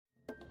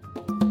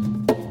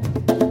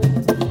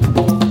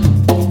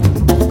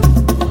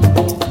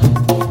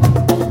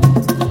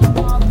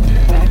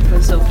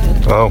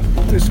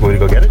want me to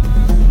go get it?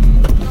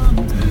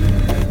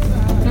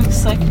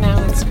 Looks like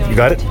now it's going. You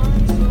got it?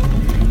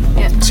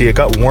 Yeah. See, it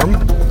got warm,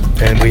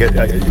 and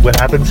what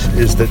happens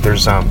is that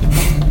there's what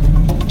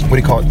do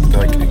you call it?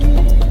 Like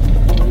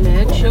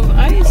Ledge of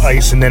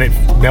ice. and then it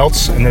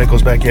melts, and then it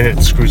goes back in, and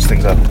it screws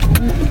things up.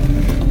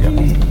 Yeah.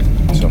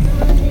 So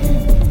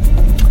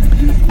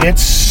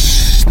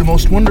it's the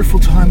most wonderful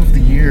time of the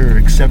year,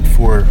 except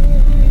for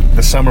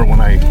the summer when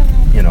I,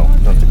 don't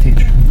have to teach.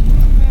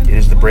 It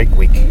is the break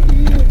week.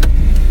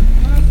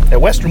 At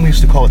Western, we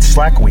used to call it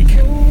Slack Week.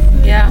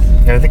 Yeah.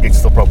 And I think they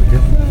still probably do.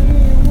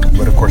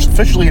 But of course,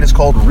 officially it is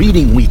called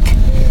Reading Week.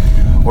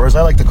 Or as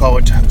I like to call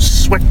it,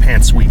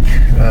 Sweatpants Week.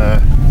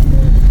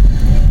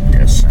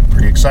 Yes, I'm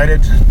pretty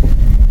excited.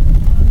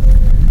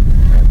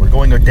 And we're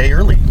going a day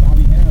early.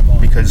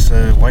 Because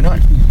why not?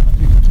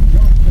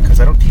 Because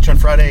I don't teach on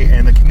Friday,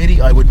 and the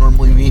committee I would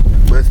normally meet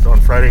with on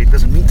Friday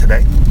doesn't meet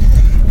today.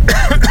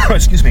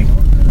 Excuse me.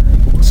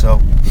 So...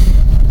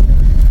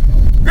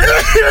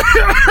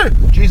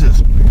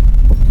 Jesus.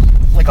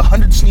 Like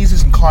 100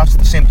 sneezes and coughs at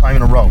the same time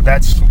in a row.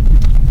 That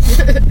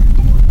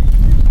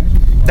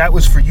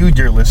was for you,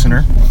 dear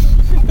listener.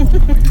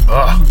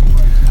 Ugh.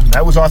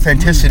 That was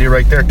authenticity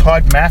right there.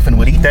 Todd Maffin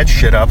would eat that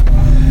shit up.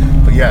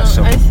 But yeah,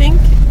 so I think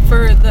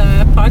for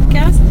the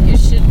podcast, you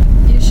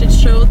should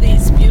show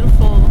these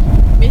beautiful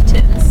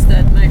mittens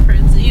that my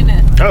friend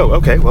Zena. Oh,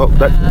 okay. Well,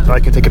 I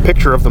can take a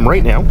picture of them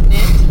right now.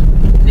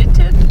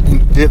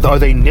 Knitted? Are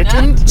they knitted?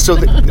 Knat? So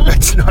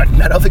that's not.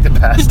 I don't think the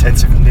past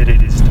tense of knit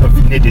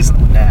is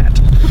nat.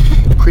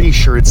 I'm pretty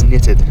sure it's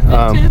knitted.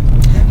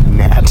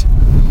 Nat.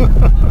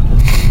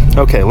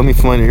 Okay, let me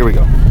find it. Here we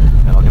go.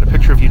 And I'll get a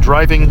picture of you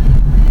driving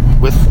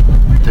with.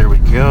 There we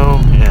go.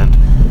 And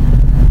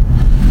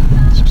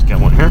let's just get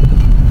one here.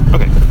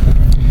 Okay.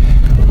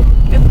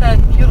 Look at that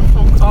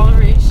beautiful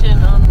coloration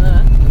on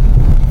the.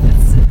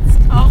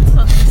 It's called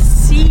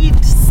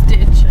seed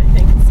stitch, I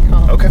think it's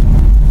called. Okay.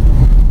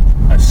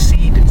 A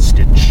seed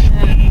stitch.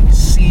 Yeah. A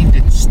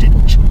seed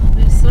stitch.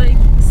 There's like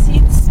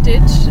seed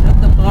stitch at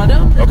the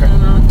bottom, Okay. and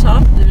then on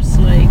top there's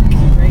like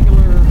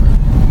regular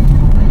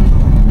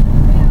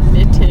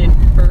knitted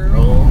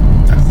purl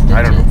stitches. I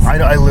don't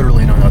know. I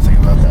literally know nothing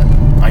about that.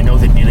 I know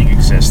that knitting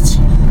exists.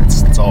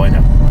 That's all I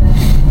know.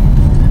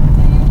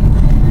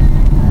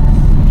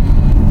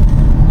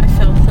 I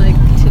felt like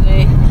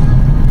today.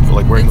 So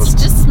like wearing It's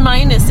those. just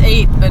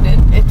 -8, but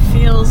it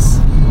feels.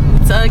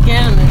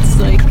 It's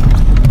like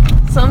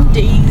some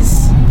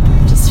days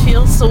just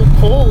feel so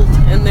cold,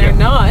 and they're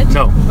not.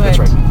 No, that's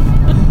but-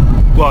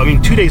 right. Well, I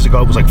mean, 2 days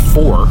ago it was like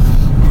 4.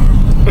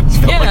 It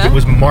felt like it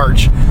was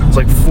March. It was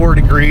like 4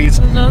 degrees,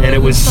 and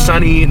it was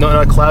sunny,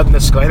 not a cloud in the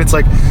sky. And it's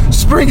like,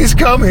 spring is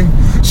coming.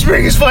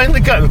 Spring is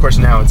finally coming. Of course,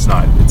 now it's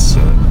not. It's.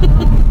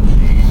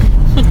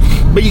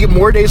 But you get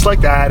more days like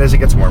that as it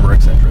gets warmer,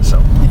 etc.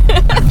 So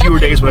fewer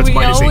days when it's we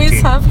 -18.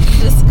 always have to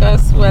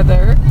discuss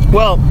weather.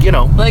 Well,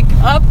 Like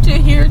up to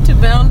here to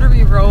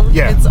Boundary Road,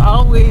 Yeah. it's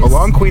always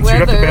along Queen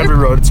Street up to weather. Boundary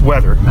Road, it's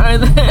weather.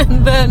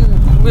 And then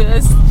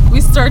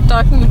we start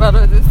talking about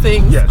other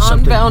things Yeah, on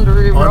something-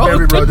 Boundary Road. On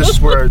Boundary Road, this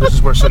is where.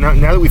 So now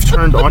that we've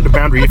turned onto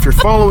Boundary, if you're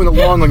following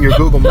along on your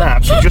Google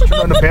Maps, we just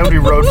turned onto Boundary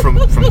Road from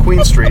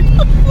Queen Street,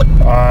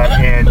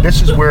 and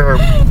this is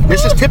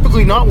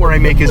typically not where I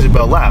make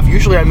Isabel laugh.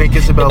 Usually I make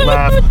Isabel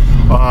laugh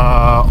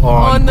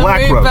on the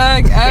Black way Road.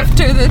 back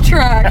after the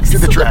tracks. After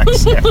the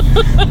tracks, yeah.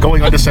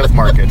 Going onto South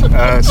Market.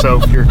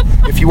 So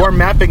if you are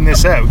mapping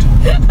this out,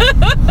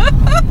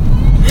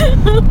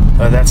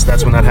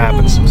 that's when that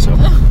happens. So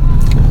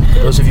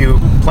those of you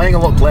playing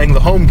the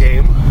home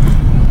game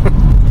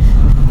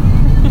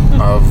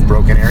of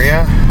Broken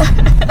Area.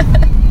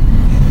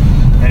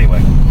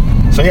 Anyway,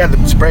 so yeah,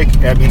 this break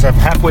means I'm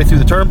halfway through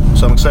the term,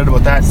 so I'm excited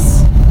about that.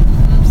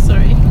 I'm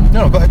sorry.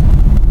 No, go ahead.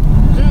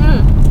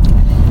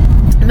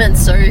 I meant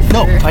sorry for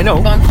I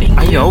know. bumping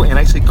I you. know, and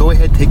I said go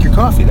ahead, take your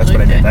coffee. That's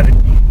what I Okay. did. I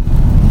didn't.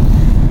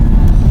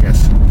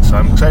 Yes, so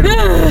I'm excited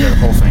about the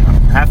whole thing.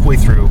 I'm halfway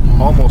through,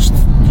 almost.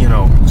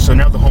 So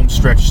now the home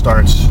stretch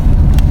starts,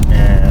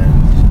 and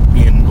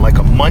in like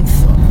a month,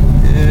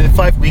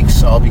 5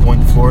 weeks, I'll be going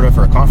to Florida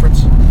for a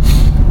conference.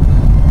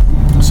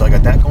 So I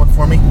got that going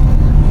for me,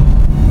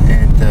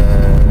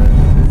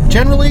 and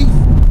generally,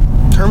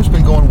 term's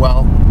been going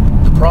well.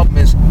 The problem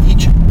is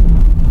each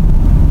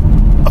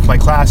of my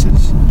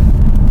classes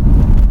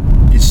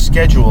is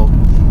scheduled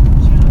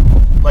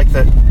like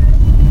the,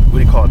 what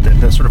do you call it,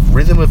 the sort of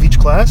rhythm of each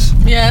class,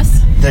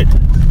 Yes. that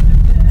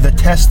the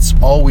tests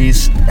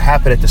always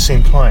happen at the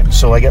same time.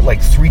 So I get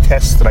like 3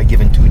 tests that I give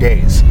in 2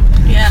 days,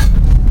 Yeah.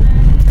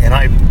 and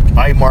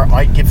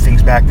I give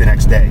things back the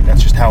next day.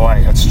 That's just how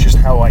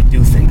I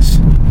do things.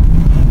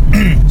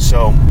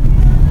 So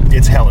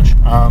it's hellish.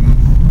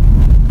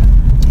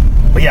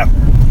 But yeah,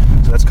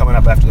 so that's coming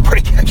up after the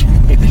break.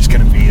 Actually, there's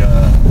going to be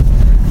a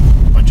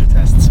bunch of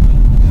tests.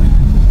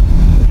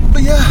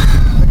 But yeah,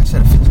 like I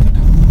said, it feels good.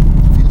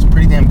 It feels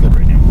pretty damn good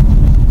right now.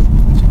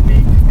 So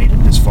we've made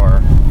it this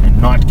far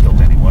and not killed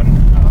anyone.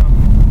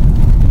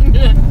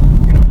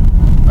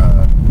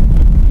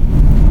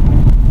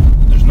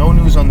 There's no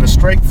news on the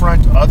strike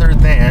front other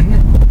than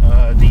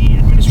the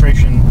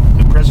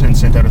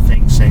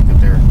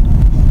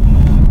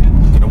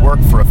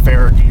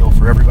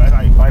for everybody.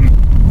 I'm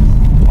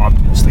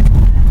optimistic.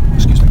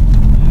 Excuse me.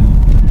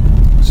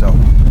 So,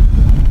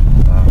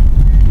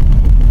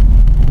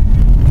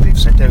 they've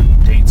sent out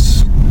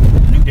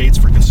new dates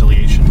for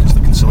conciliation, because the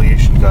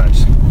conciliation got,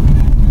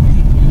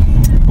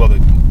 well, the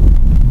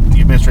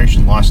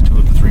administration lost 2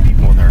 of the 3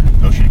 people in their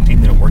negotiating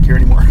team. They don't work here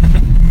anymore.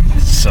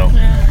 So,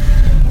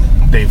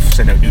 they've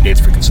sent out new dates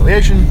for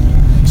conciliation,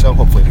 so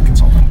hopefully they can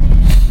solve it.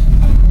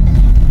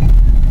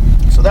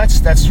 So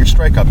that's your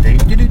strike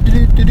update.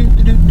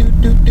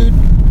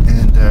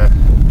 And,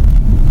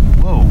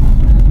 whoa.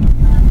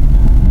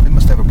 They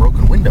must have a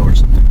broken window or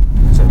something.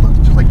 Is that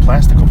just like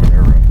plastic over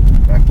there,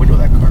 back window of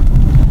that car?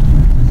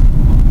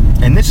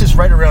 And this is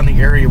right around the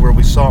area where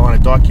we saw on a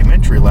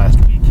documentary last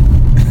week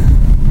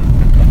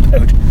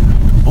about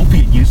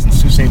opiate use in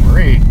Sault Ste.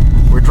 Marie.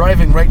 We're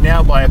driving right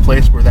now by a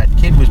place where that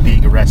kid was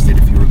being arrested,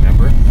 if you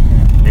remember.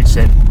 And they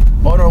said,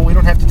 oh no, we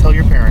don't have to tell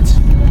your parents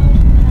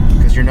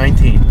because you're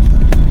 19.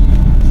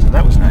 So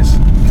that was nice.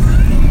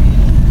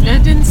 I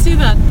didn't see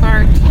that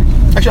part.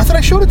 Actually, I thought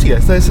I showed it to you. I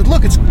said,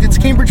 look, it's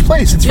Cambridge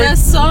Place. It's Yeah, right. I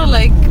saw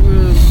like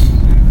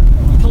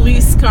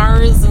police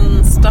cars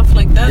and stuff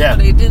like that, Yeah.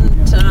 but I didn't.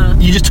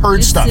 You just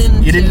heard stuff.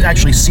 listen You didn't to-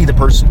 actually see the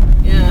person.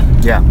 Yeah.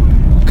 Yeah.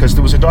 Because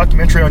there was a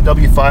documentary on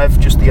W5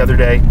 just the other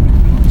day,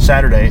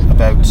 Saturday,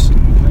 about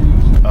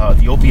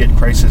the opiate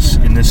crisis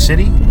in this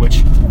city,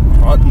 which,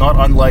 not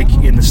unlike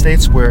in the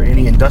States, where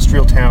any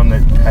industrial town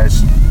that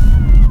has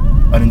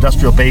an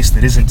industrial base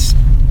that isn't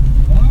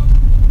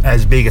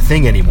as big a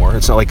thing anymore.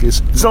 It's not like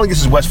this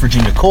is West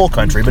Virginia coal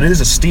country, but it is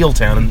a steel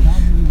town, and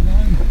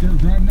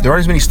there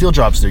aren't as many steel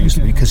jobs there used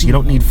to be because you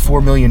don't need 4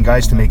 million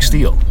guys to make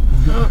steel.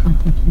 Oh,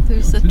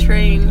 there's a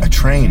train. A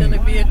train. There's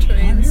gonna be a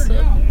train, so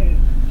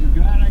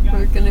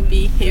we're gonna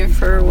be here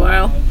for a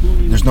while.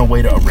 There's no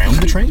way to around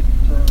the train?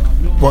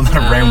 Well, not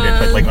around it,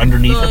 but like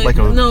underneath no, it, like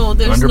an there's no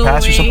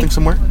underpass or way. something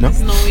somewhere? No?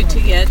 There's no way to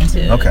get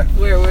to Okay.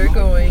 where we're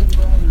going.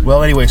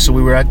 Well, anyway, so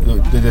we were at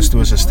there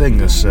was this thing,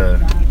 this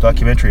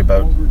documentary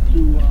about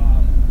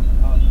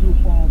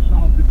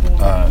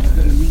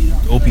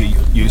opiate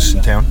use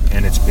in town,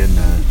 and it's been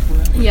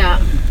Yeah.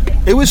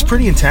 it was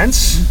pretty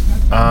intense.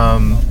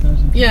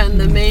 Yeah, and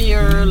the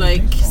mayor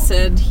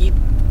said he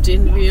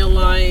didn't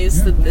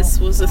realize that this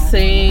was a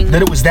thing.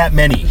 That it was that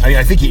many.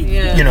 I think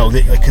Yeah.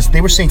 because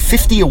they were saying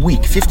 50 a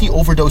week, 50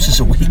 overdoses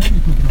a week.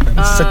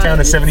 It's a town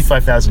of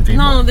 75,000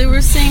 people. No, they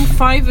were saying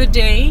 5 a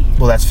day.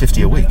 Well, that's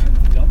 50 a week,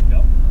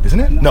 isn't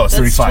it? No, it's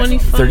That's 35.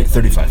 25.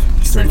 35.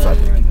 It's 35.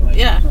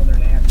 Yeah.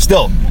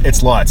 Still,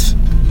 it's lots.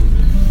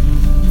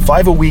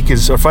 5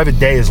 a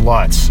day is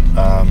lots.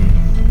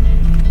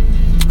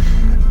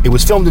 It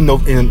was filmed in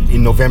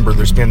November.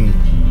 There's been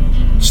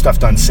stuff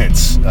done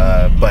since,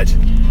 but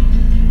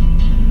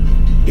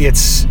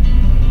it's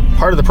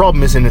part of the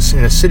problem is in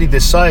a city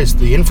this size,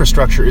 the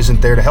infrastructure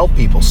isn't there to help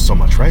people so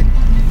much, right?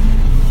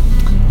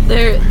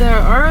 There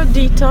are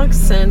detox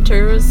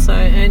centers.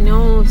 I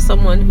know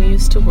someone who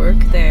used to work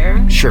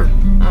there. Sure.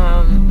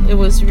 It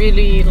was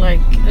really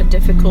a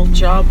difficult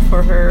job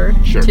for her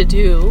Sure. to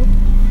do.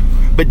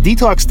 But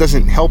detox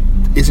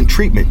isn't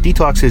treatment.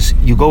 Detox is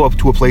you go up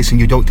to a place and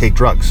you don't take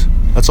drugs.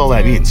 That's all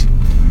that means.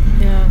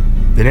 Yeah.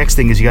 The next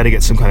thing is you got to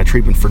get some kind of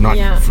treatment to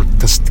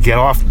get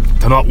off,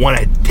 to not want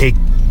to take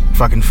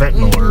fucking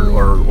fentanyl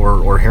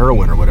or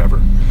heroin or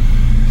whatever.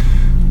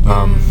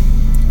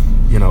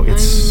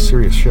 It's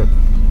serious shit.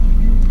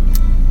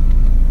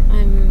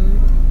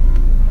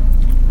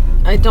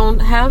 I don't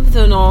have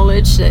the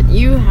knowledge that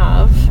you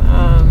have.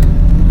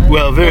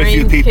 Well, very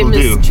few people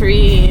do.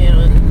 Chemistry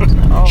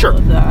and all Sure.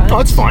 of that. Oh,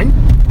 it's fine.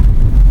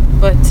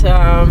 But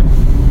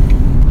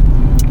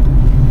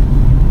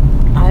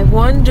I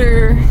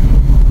wonder,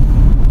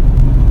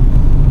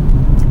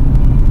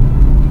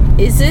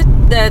 is it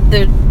that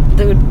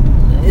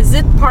is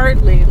it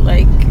partly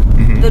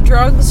the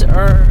drugs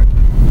are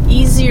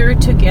easier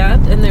to get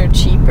and they're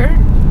cheaper?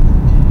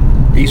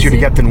 Easier to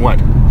get than what?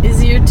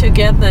 Easier to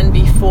get than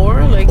before?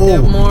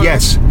 They're more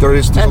yes.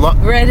 There's a lot.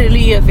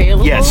 readily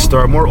available? Yes, there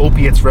are more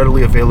opiates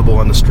readily available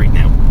on the street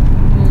now.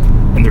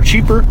 And they're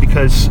cheaper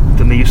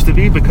than they used to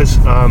be because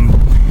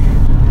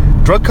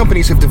drug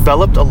companies have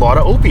developed a lot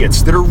of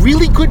opiates that are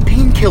really good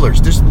painkillers.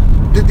 That's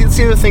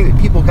the other thing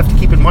that people have to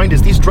keep in mind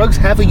is these drugs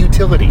have a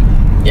utility.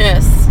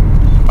 Yes.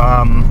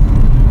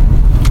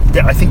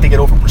 I think they get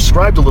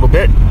overprescribed a little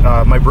bit.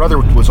 My brother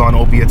was on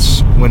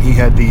opiates when he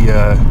had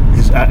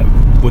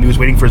when he was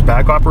waiting for his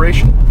back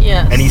operation.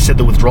 Yes. And he said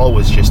the withdrawal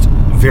was just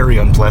very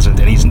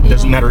unpleasant, and it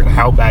doesn't matter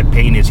how bad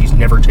pain is, he's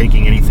never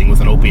taking anything with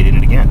an opiate in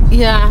it again.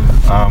 Yeah.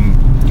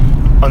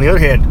 On the other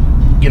hand,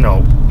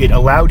 it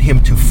allowed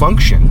him to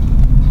function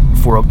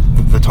for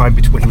the time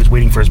between he was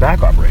waiting for his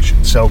back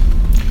operation. So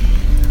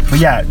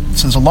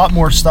there's a lot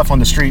more stuff on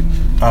the street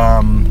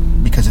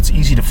because it's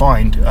easy to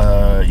find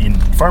in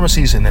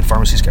pharmacies, and then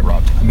pharmacies get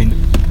robbed. I mean,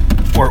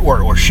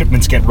 or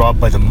shipments get robbed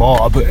by the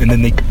mob, and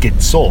then they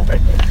get sold.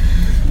 Right?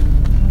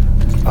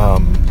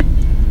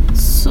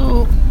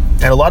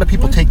 And a lot of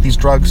people take these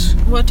drugs.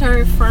 What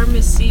are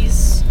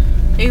pharmacies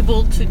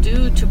able to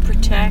do to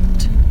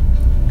protect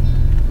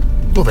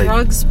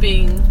drugs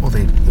being? Well,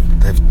 they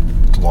have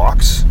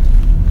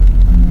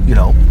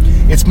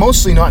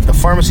mostly not the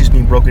pharmacies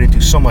being broken into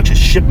so much as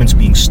shipments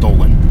being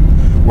stolen,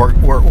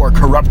 or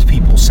corrupt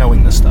people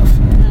selling this stuff.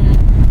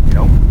 You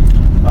know,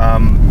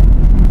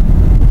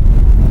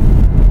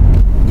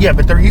 yeah,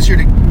 but they're easier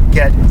to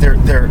get. They're.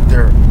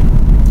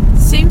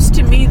 Seems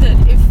to me that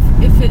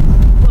if it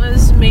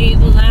was made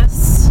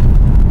less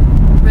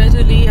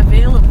readily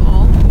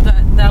available,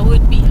 that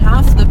would be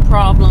half the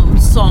problem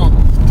solved.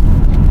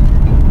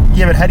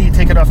 Yeah, but how do you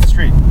take it off the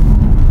street?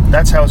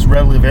 That's how it's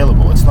readily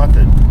available. It's not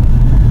that.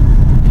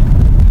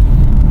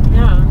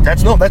 Yeah.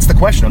 That's the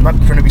question. I'm not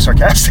trying to be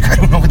sarcastic. I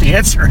don't know what the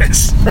answer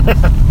is.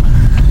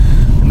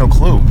 No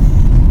clue.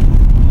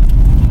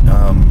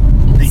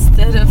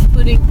 Instead of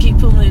putting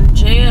people in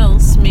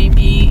jails,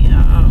 maybe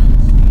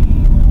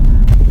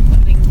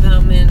putting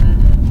them in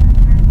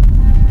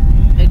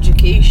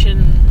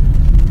education.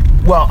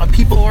 Well,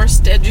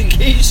 Forced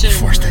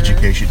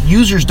education.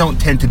 Users don't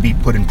tend to be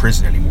put in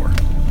prison anymore.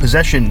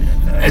 Possession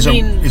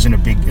isn't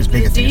as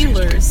big a thing as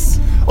dealers.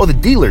 Oh, the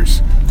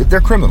dealers.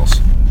 They're criminals.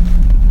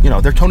 You know,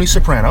 they're Tony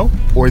Soprano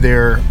or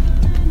they're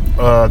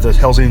the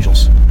Hells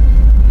Angels.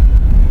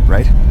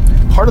 Right?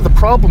 Part of the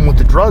problem with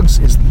the drugs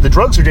is the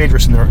drugs are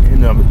dangerous in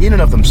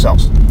and of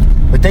themselves.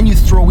 But then you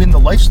throw in the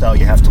lifestyle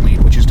you have to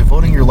lead, which is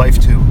devoting your life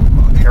to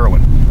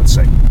heroin, let's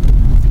say.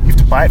 You have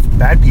to buy it from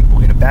bad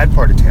people in a bad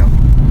part of town.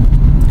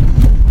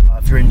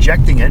 If you're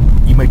injecting it,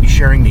 you might be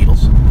sharing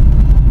needles,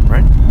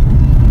 right?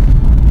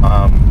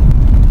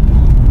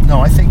 No,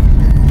 I think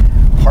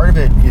part of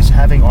it is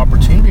having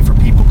opportunity for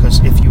people, because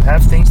if you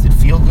have things that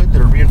feel good,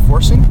 that are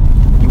reinforcing,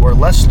 you are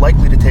less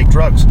likely to take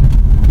drugs.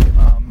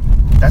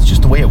 That's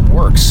just the way it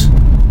works.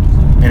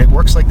 And it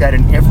works like that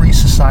in every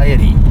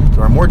society.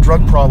 There are more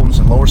drug problems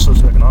and lower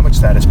socioeconomic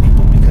status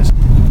people because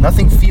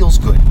nothing feels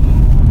good.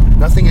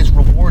 Nothing is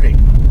rewarding.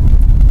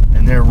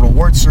 And their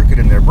reward circuit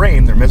in their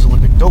brain, their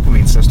mesolimbic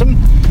dopamine system,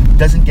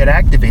 doesn't get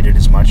activated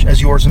as much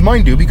as yours and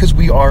mine do, because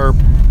we are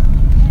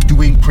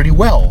doing pretty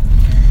well.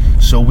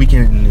 So we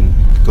can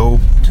go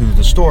to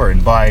the store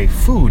and buy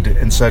food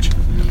and such,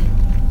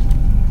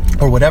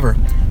 or whatever.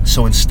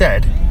 So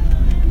instead,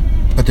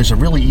 but there's a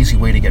really easy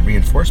way to get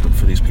reinforcement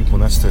for these people,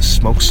 and that's to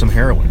smoke some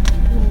heroin,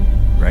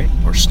 right?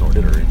 Or snort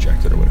it or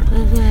inject it or whatever.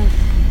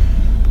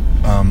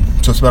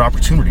 So it's about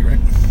opportunity, right?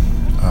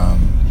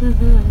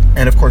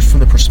 And of course, from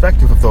the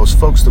perspective of those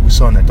folks that we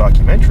saw in that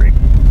documentary,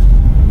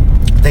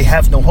 they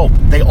have no hope.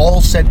 They all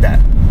said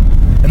that.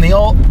 And they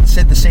all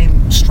said the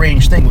same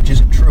strange thing, which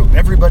isn't true.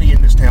 Everybody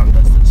in this town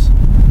does this.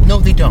 No,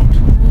 they don't.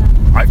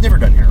 I've never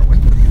done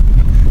heroin.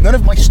 None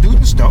of my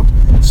students don't.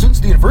 Students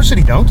at the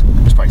university don't.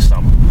 There's probably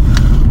some.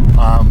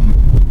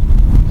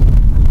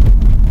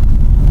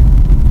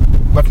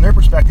 But from their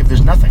perspective,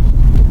 there's nothing.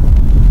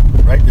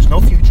 Right? There's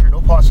no future,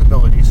 no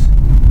possibilities.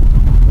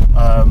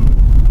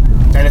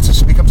 And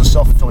it becomes a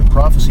self-fulfilling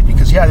prophecy,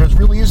 because, yeah, there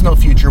really is no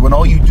future when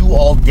all you do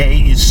all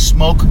day is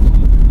smoke,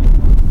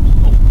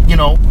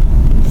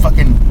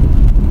 fucking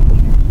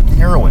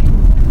heroin.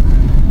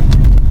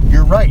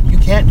 You're right. You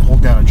can't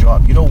hold down a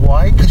job. You know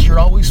why? Because you're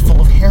always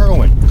full of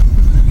heroin.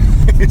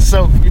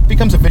 So it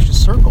becomes a vicious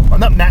circle.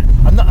 I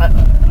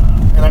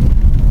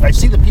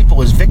see the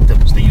people as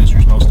victims, the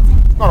users, most of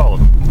them. Not all of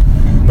them.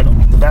 But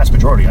the vast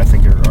majority, I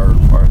think, are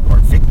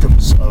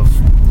victims of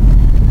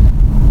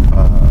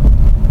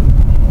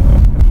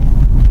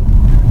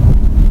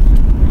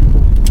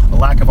a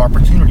lack of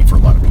opportunity for a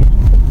lot of people.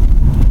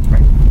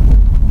 Right?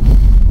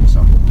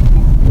 So,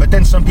 but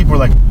then some people are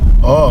like,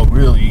 oh,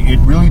 really? It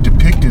really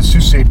depicted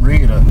Sault Ste.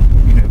 Marie in a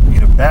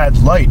bad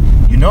light.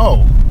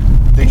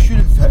 They should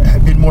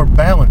have been more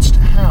balanced.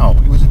 How?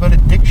 It was about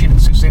addiction in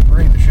Sault Ste.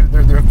 Marie.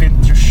 There have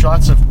been just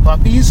shots of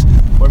puppies,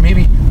 or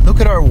maybe look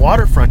at our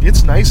waterfront.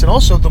 It's nice, and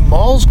also the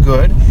mall's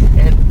good,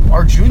 and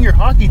our junior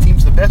hockey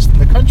team's the best in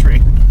the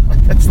country.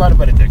 That's not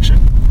about addiction.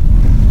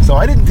 So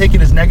I didn't take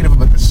it as negative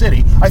about the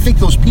city. I think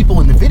those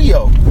people in the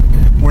video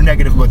were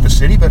negative about the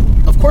city, but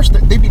of course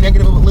they'd be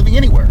negative about living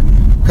anywhere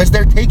because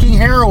they're taking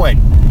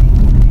heroin.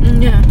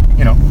 Yeah.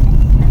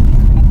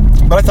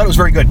 But I thought it was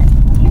very good.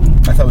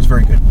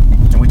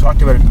 And we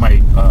talked about it in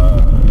my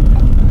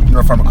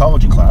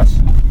neuropharmacology class,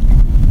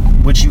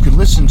 which you can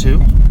listen to,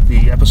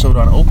 the episode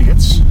on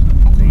opiates.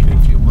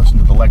 If you listen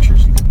to the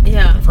lectures, you can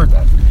have heard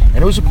that.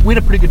 And we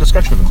had a pretty good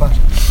discussion in the class.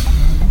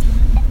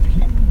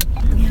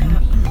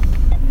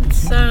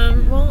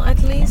 Well,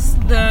 at least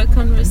the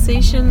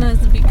conversation has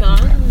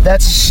begun.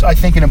 That's, I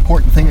think, an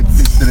important thing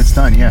that it's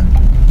done, yeah.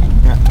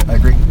 Yeah, I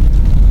agree.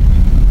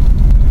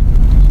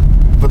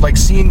 But like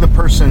seeing the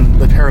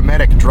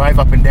paramedic, drive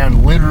up and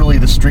down literally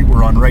the street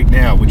we're on right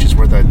now, which is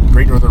where the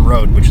Great Northern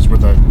Road, which is where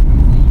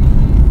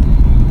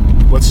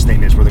what's his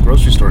name is, where the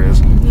grocery store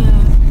is.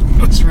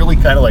 Yeah. It's really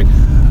kind of like...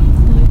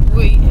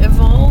 We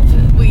evolved,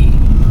 we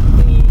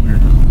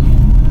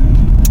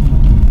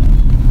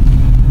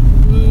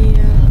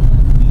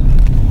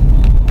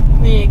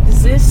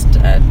exist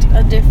at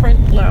a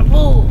different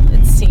level,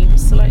 it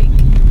seems like.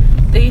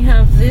 they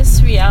have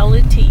this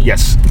reality.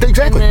 Yes,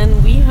 exactly. And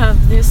then we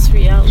have this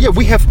reality. Yeah,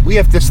 we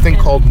have this thing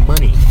called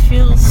money.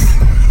 Feels.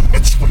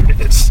 That's what it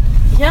is.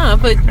 Yeah,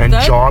 but And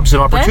jobs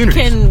and opportunities.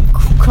 That can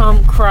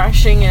come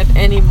crashing at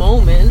any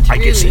moment. I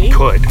guess it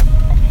could.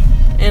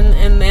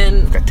 And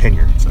then I've got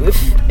tenure. So.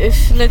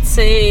 if let's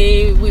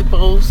say we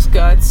both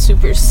got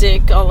super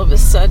sick all of a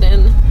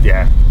sudden,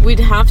 Yeah. we'd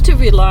have to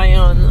rely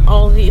on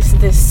all this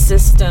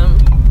system.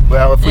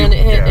 Well, if we And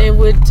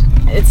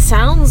it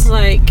sounds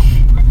like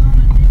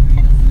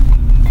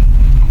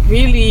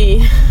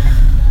really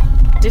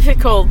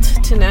difficult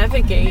to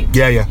navigate.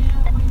 Yeah.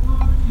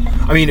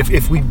 I mean,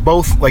 if we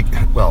both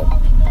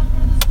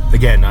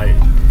again,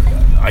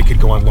 I could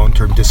go on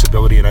long-term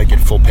disability and I get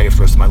full pay for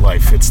the rest of my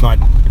life. It's not,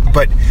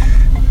 but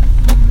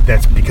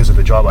that's because of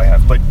the job I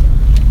have. But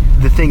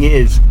the thing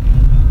is,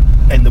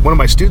 and one of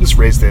my students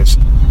raised this,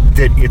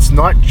 that it's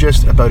not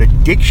just about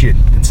addiction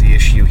that's the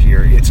issue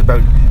here. It's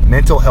about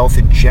mental health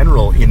in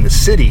general in the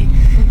city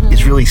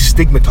is really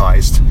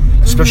stigmatized,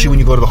 especially when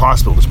you go to the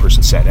hospital, this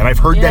person said. And I've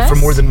heard that from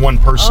more than one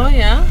person. Oh,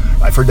 yeah?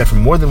 I've heard that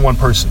from more than one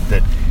person,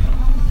 that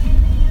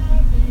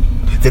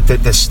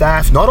the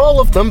staff, not all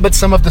of them, but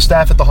some of the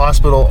staff at the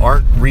hospital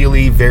aren't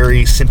really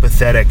very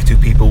sympathetic to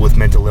people with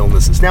mental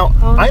illnesses. Now,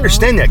 I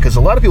understand that, because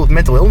a lot of people with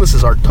mental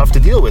illnesses are tough to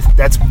deal with.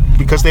 That's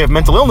because they have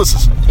mental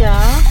illnesses.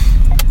 Yeah.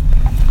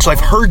 So I've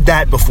heard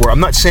that before. I'm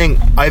not saying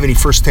I have any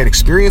first-hand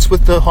experience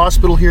with the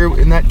hospital here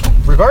in that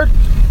regard,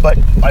 but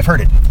I've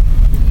heard it.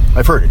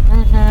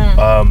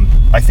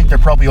 I think they're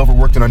probably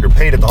overworked and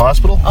underpaid at the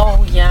hospital.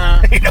 Oh,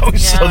 yeah.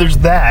 So there's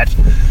that.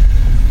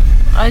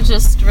 I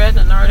just read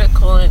an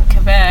article in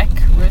Quebec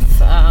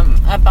with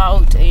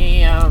about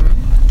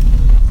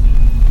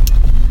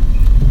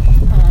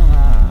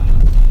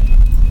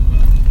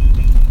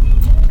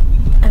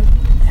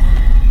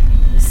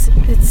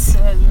it's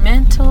a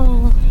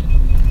mental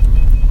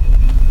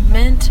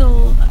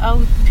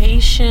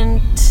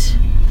outpatient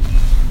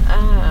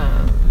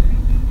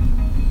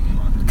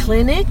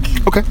clinic.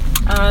 Okay.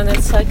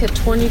 That's like a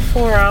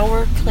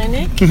 24-hour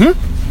clinic.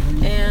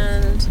 Mm-hmm.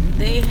 And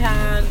they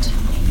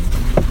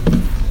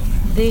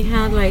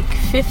had like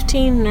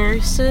 15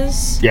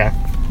 nurses. Yeah.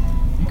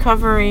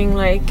 Covering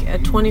like a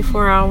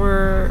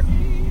 24-hour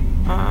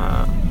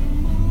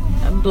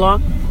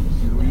block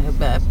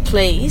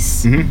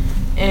place.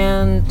 Mm-hmm.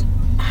 And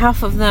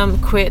half of them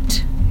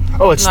quit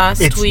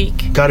last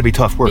week. Got to be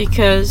tough work.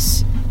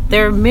 Because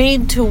they're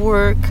made to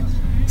work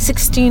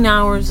 16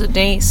 hours a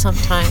day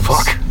sometimes.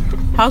 Fuck.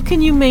 How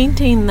can you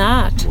maintain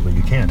that? Well, then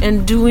you can't.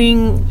 And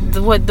doing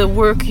the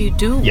work you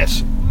do?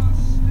 Yes.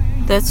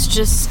 That's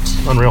just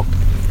unreal.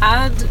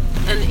 Add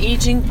an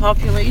aging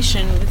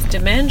population with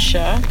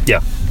dementia.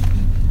 Yeah.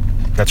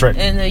 That's right.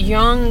 And a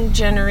young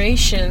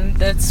generation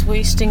that's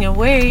wasting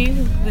away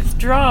with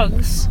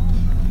drugs.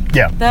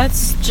 Yeah.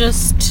 That's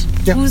just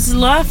who's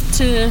left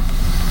to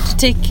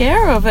take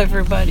care of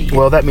everybody.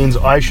 Well, that means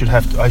I should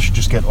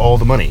just get all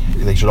the money.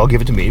 They should all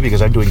give it to me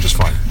because I'm doing just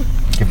fine.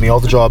 Give me all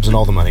the jobs and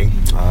all the money.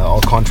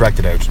 I'll contract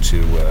it out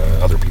to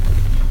other people.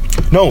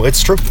 No,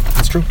 it's true.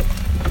 It's true.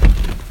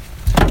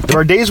 There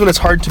are days when it's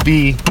hard to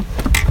be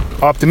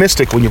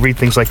optimistic when you read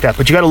things like that,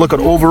 but you got to look at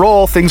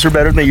overall things are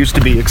better than they used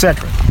to be,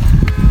 etc.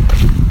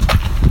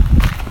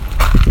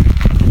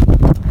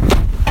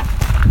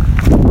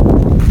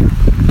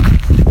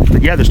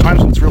 But yeah, there's times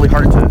when it's really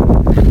hard to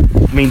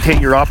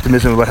maintain your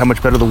optimism about how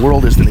much better the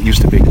world is than it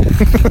used to be.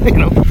 You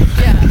know?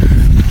 Yeah.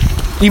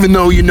 Even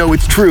though you know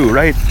it's true,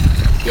 right?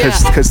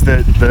 Because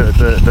the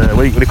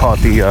what do you call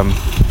it?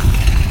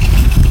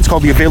 It's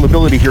called the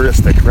availability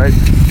heuristic, right?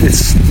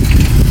 It's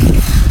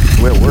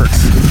the way it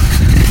works.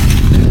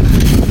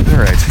 All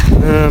right,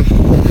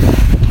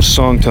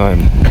 song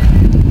time.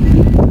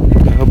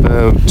 How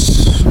about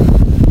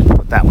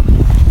that one?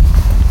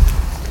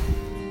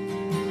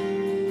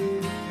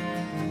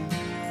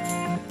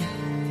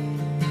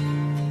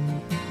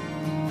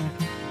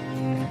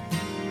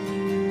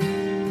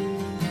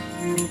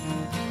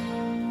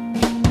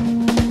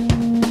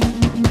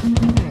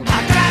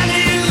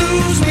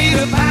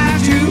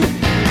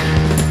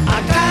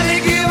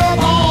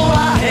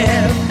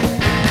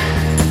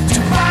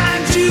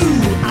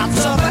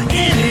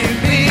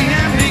 Anything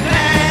and be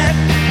glad.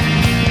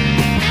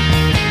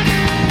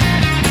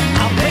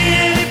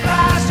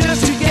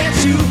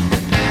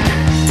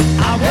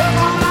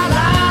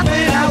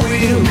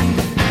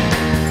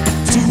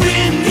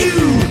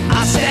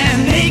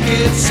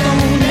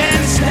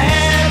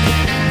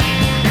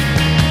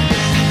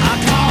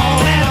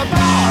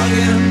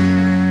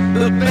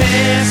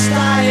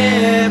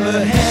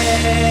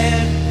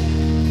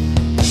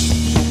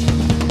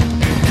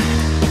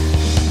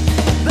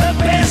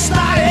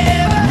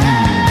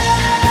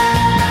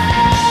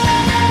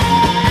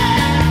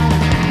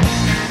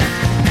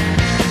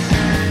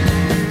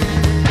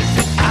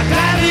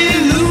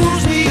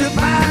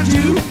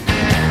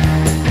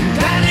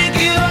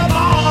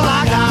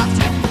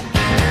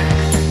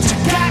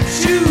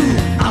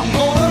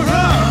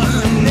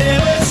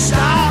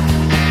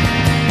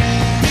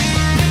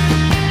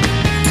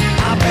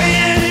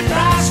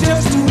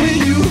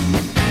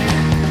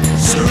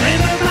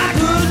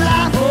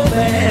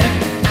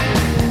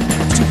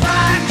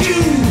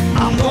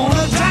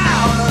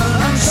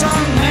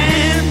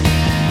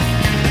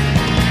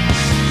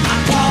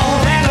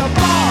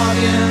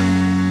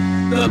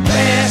 the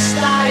best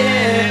I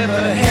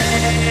ever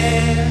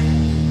had.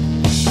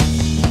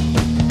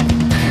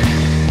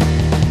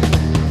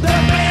 The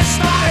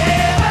best I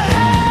ever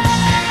had.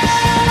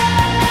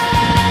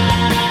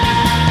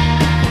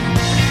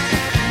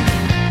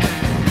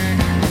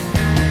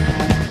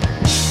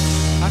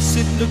 I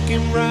sit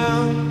looking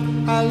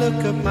round, I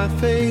look at my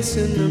face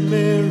in the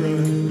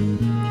mirror.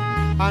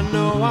 I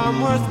know I'm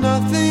worth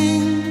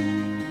nothing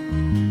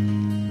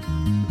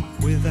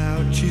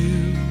without you.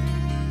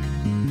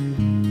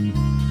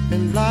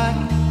 And like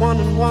 1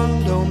 and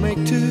 1 don't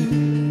make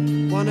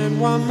 2, 1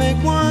 and 1 make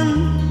 1.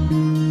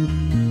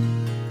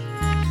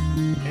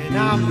 And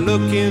I'm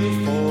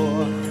looking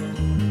for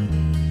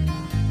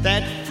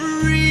that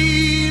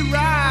free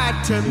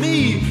ride to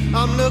me.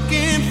 I'm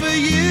looking for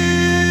you.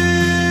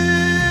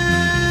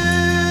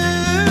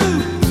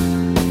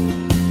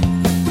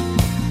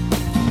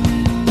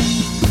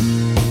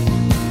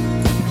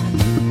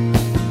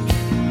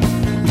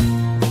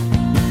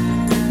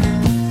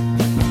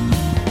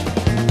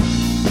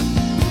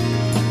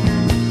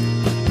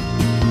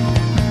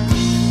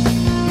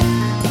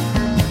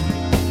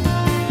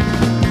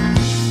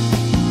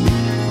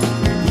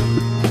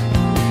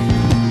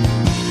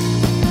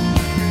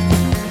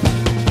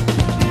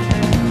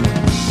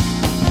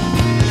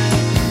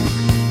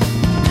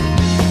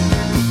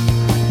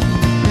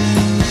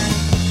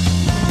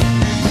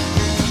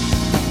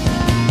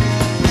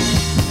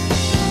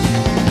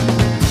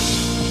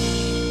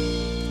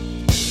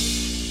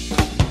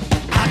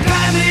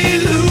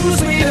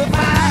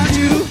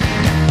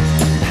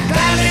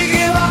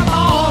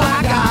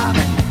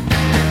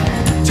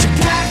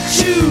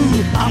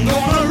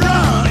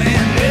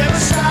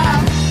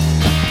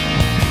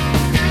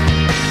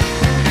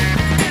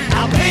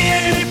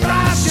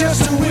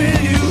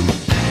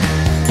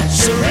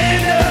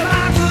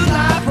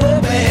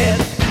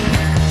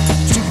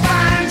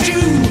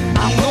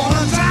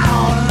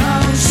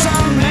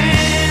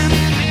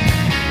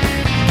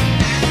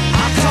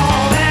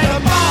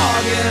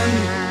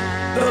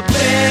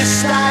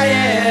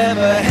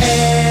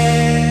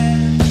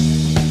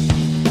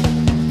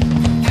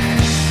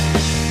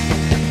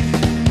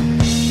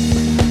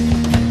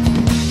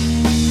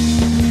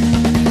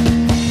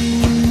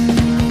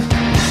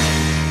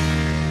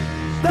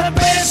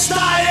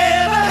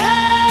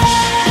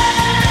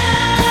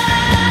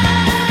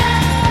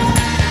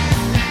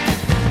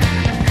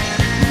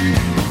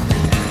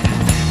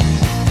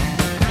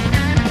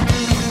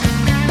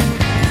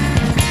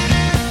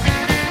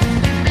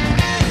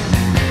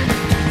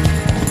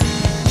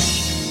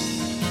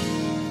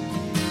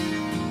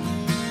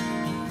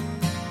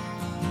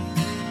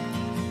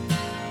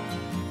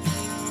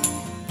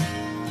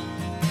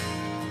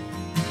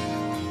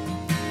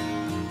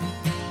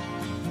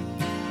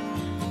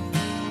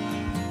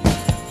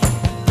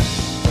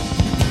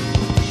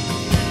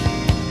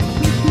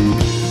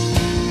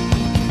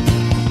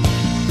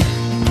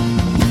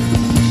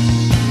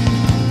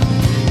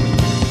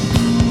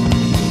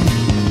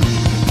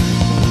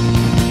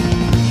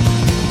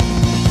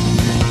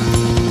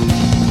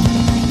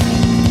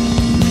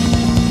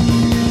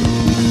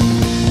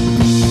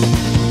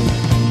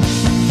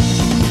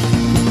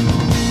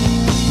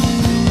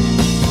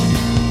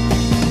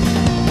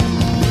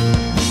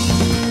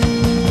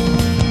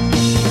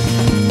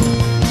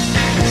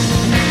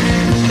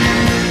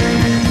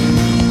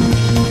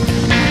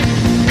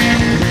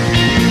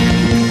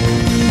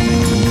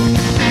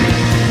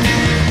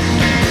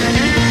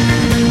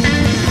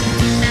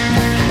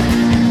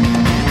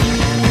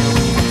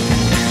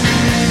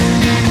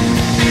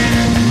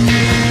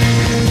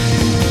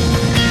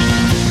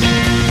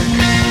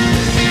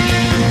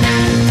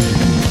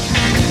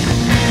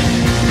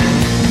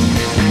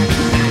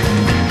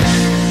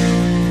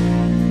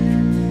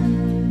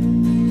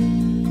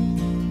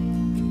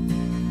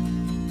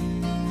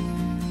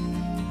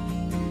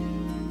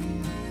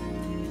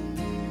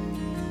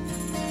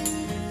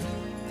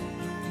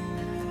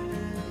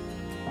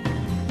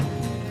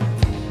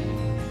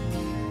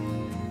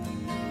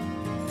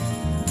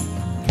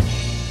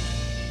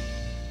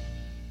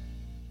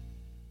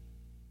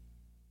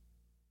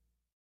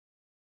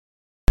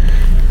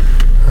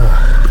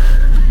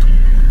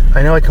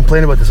 I know I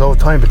complain about this all the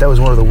time, but that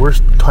was one of the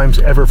worst times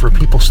ever for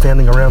people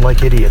standing around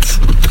like idiots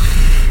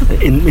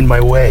in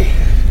my way.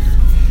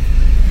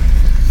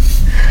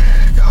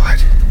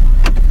 God.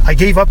 I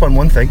gave up on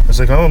one thing. I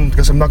was like, oh, I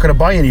guess I'm not going to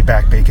buy any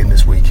back bacon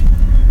this week.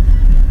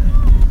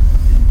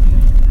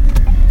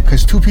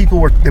 Because two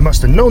people they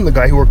must have known the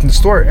guy who worked in the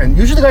store, and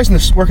usually the guys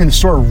working in the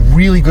store are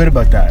really good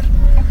about that.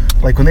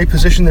 Like when they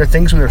position their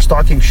things when they're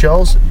stocking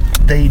shelves,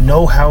 they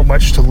know how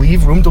much to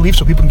leave, room to leave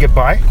so people can get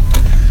by.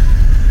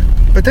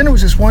 But then it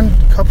was this one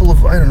couple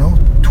of, I don't know,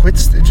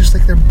 twits, they're just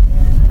like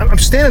I'm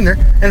standing there,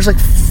 and there's like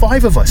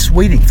 5 of us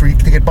waiting for you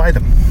to get by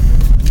them.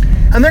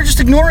 And they're just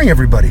ignoring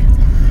everybody.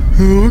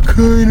 Oh, what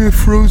kind of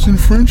frozen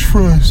French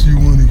fries do you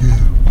want to get?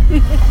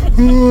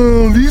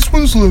 Oh, these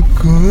ones look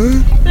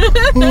good.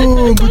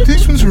 Oh, but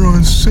these ones are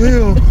on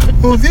sale.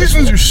 Oh, these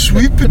ones are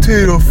sweet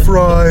potato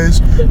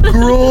fries.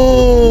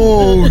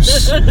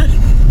 Gross.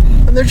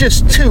 And they're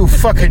just two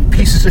fucking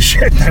pieces of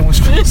shit. That was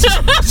it's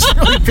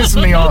really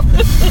pissing me off.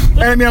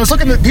 And I mean, I was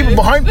looking at the people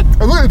behind.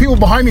 I looked at the people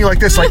behind me like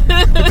this, like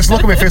with this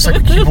look on my face,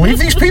 like, can you believe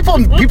these people?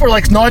 And people are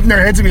like nodding their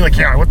heads at me, like,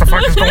 yeah, what the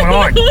fuck is going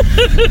on?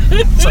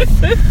 It's like,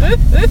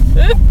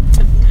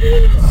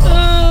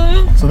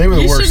 so they were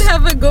the worst. You should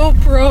have a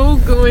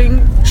GoPro going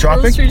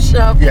Shopping? grocery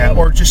shopping. Yeah,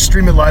 or just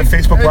stream it live,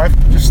 Facebook Live.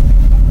 Just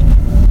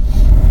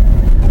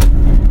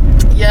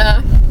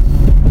yeah.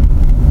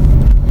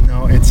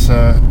 no,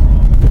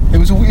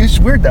 it's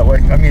weird that way.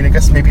 I mean, I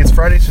guess maybe it's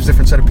Fridays. There's a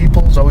different set of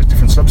people. There's always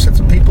different subsets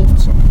of people.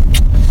 So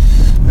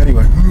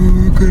anyway,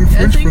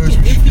 I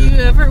think if you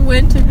ever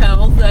went to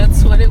hell,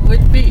 that's what it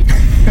would be.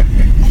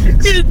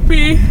 It'd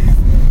be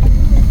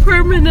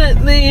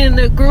permanently in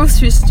a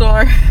grocery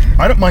store.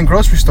 I don't mind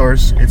grocery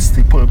stores. It's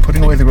the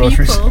putting away the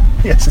groceries. People.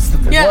 Yes, it's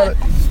the Yeah,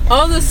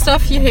 all the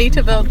stuff you hate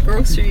about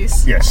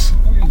groceries. Yes.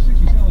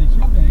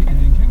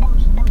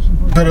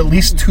 But at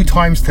least 2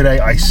 times today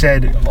I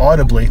said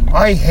audibly,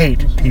 I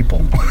hate people.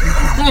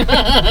 Because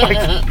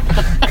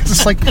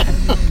it's like,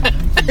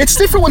 it's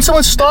different when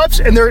someone stops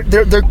and they're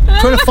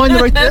trying to find the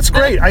right, that's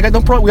great. I got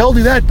no problem, we all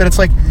do that. But it's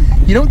like,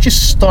 you don't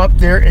just stop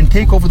there and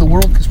take over the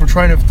world because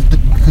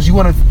you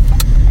want to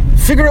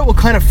figure out what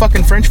kind of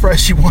fucking French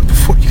fries you want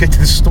before you get to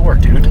the store,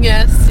 dude.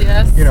 Yes.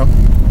 You know.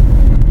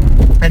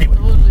 Anyway.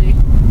 Totally.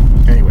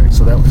 Anyway,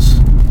 so that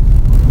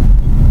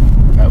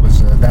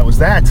was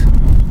that.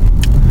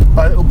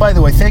 By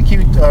the way, thank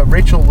you.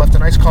 Rachel left a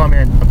nice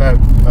comment about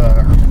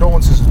her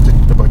condolences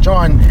about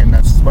John, and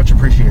that's much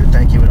appreciated.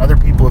 Thank you. And other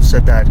people have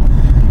said that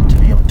to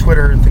me on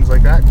Twitter and things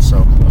like that. So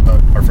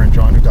about our friend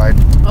John who died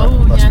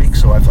last week.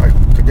 So I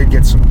did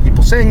get some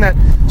people saying that.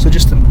 So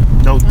just to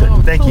note that,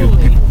 thank you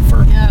people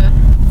for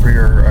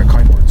your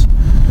kind words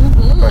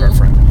about our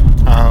friend.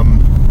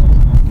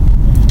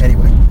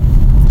 Anyway.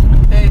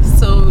 Okay,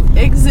 so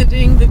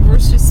exiting the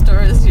grocery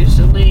store is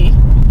usually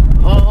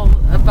all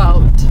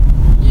about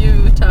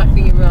you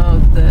talking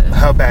about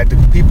how bad the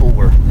people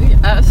were.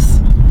 Us.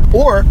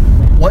 Or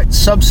what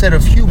subset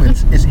of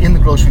humans is in the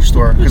grocery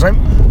store. Because I'm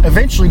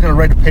eventually going to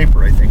write a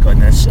paper, I think, on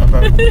this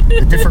about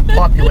the different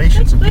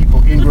populations of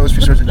people in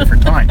grocery stores at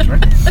different times,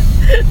 right?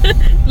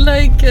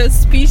 Like a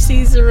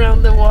species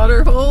around the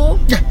water hole.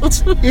 Yeah,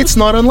 it's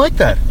not unlike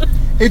that.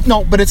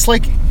 But it's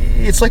like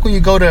when you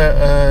go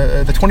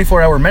to the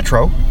 24-hour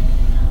Metro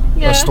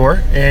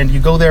store, and you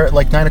go there at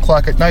like 9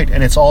 o'clock at night,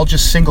 and it's all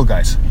just single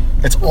guys.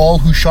 It's all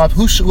who shop.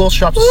 Who else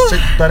shops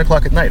at 9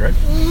 o'clock at night, right?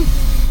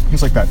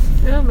 Things like that.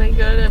 Oh my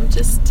god, I'm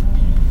just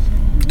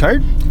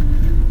tired.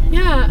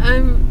 Yeah, I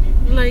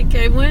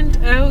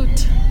went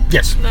out.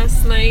 Yes.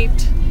 Last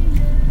night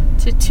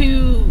to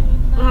 2.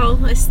 Well,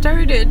 I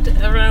started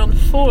around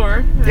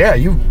 4. Yeah,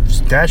 you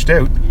dashed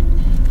out.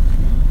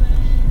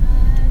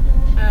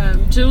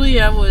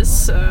 Julia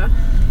was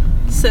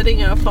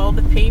setting up all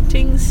the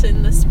paintings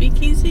in the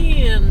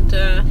speakeasy, and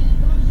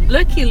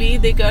luckily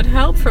they got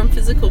help from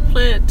Physical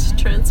Plant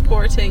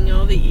transporting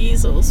all the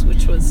easels,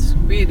 which was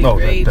really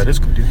great. That is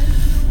good.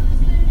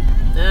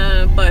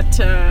 But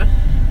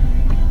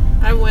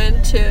I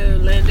went to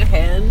lend a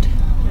hand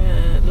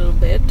a little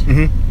bit,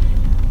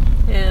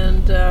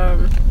 and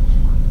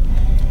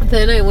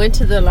then I went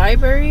to the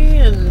library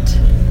and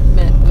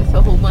met with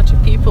a whole bunch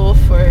of people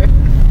for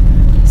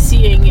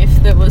seeing if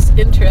there was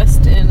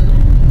interest in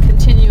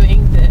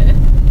continuing the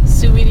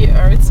Sioux Media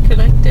Arts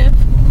Collective.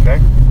 Okay.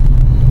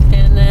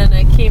 And then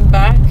I came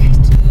back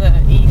to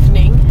the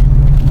evening,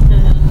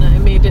 and I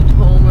made it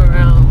home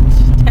around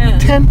 10.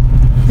 10?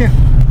 Yeah.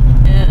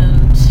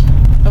 And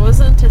I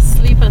wasn't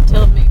asleep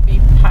until maybe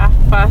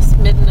past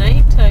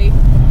midnight. I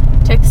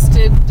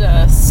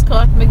texted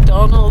Scott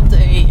McDonald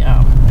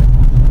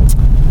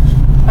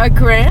a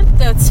grant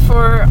that's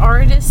for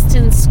artists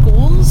in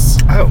schools.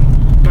 Oh,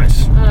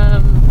 nice.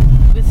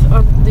 With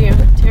the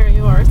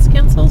Ontario Arts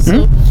Council.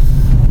 So,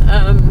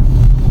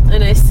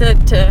 and I said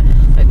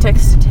I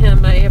texted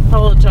him, I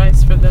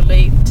apologize for the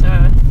late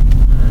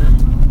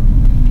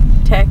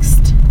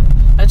text.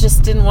 I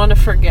just didn't want to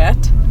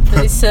forget.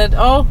 And he said,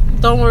 oh,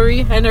 don't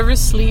worry, I never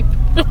sleep.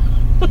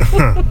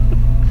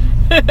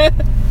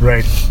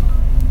 Right.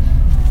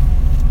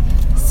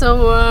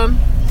 So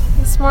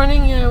this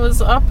morning I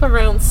was up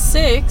around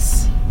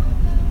 6,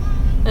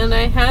 and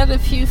I had a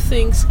few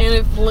things kind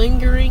of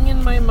lingering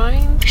in my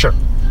mind. Sure.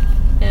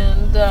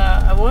 And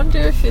I wonder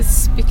if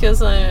it's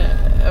because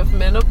of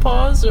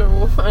menopause,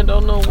 or I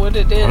don't know what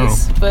it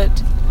is,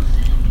 but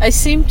I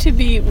seem to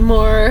be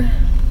more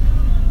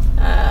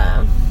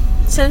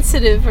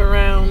sensitive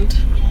around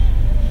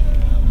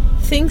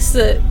things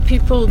that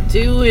people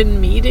do in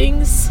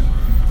meetings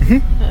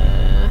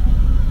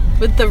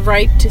with the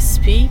right to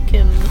speak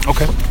and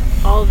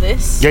all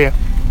this. Yeah.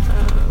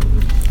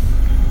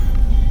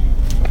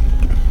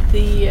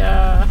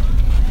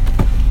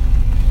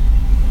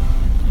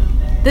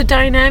 The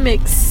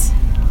dynamics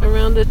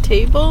around the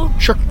table.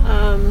 Sure.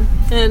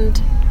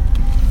 And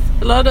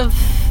a lot of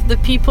the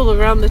people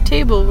around the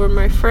table were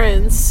my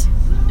friends,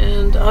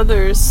 and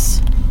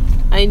others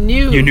I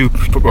knew. You knew,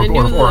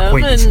 or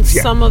acquaintances. and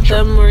some of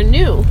them were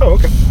new. Oh,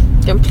 okay.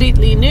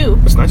 Completely new.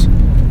 That's nice.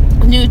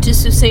 new to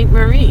Sault Ste.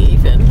 Marie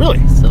even.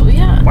 Really? So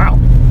yeah. Wow.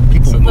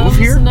 People So move that was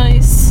here?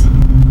 nice.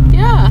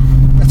 Yeah.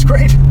 That's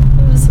great.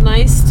 It was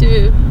nice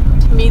to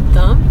meet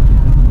them.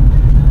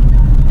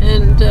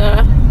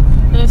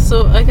 And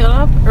so I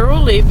got up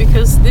early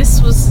because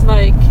this was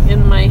like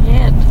in my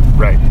head.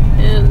 Right.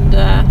 And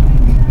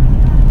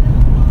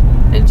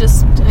I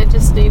just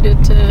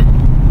needed to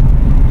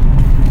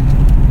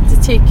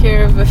take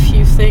care of a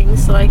few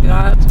things like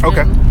that.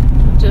 Okay.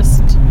 And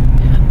just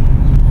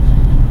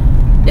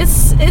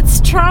it's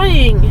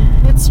trying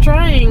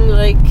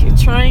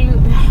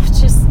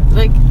just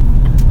like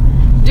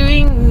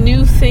doing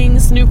new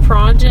things, new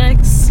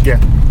projects. Yeah.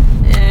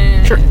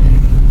 And, Sure.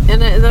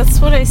 And that's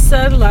what I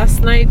said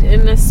last night.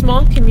 In a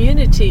small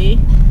community,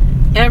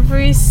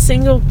 every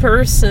single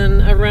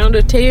person around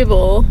a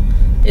table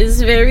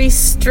is very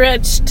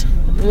stretched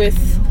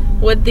with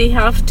what they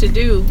have to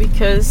do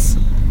because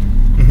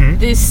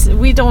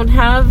we don't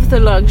have the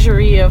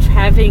luxury of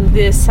having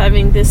this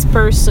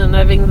person,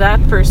 having that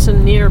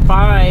person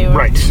nearby, or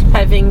Right.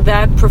 having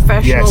that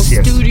professional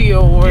Yes. studio,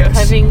 or Yes.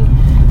 having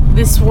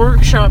this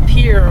workshop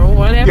here, or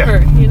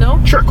whatever, you know?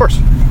 Sure, of course.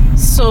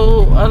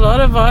 So a lot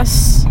of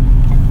us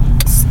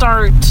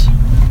start,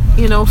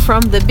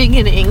 from the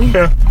beginning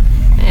Yeah.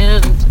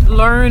 and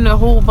learn a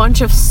whole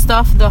bunch of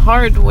stuff the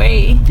hard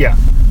way Yeah.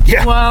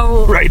 Yeah.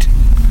 while Right.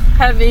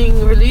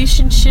 having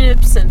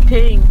relationships and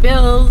paying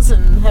bills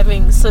and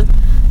having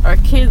our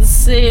kids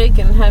sick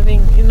and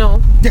having,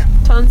 Yeah.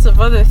 tons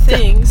of other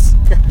things.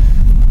 Yeah.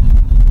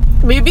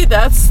 Maybe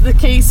that's the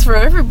case for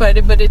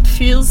everybody, but it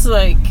feels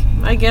like,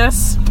 I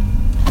guess,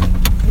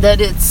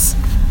 that it's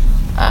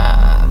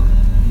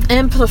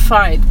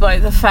amplified by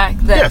the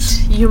fact that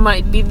Yes. you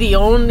might be the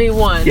only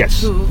one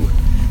Yes.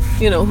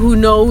 who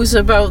knows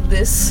about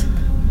this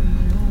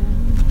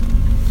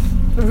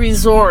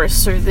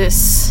resource or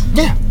this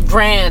Yeah.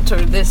 grant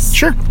or this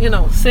Sure.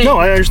 thing. No,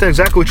 I understand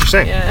exactly what you're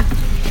saying. Yeah.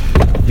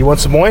 You want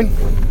some wine?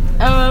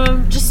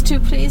 Just two,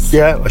 please.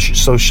 Yeah.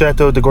 So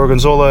Chateau de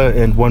Gorgonzola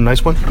and one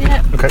nice one.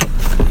 Yeah. Okay.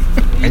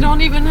 You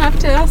don't even have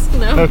to ask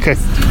now. Okay.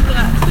 Just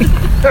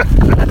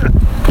do that.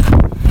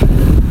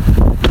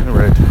 All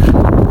right.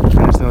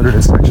 There's the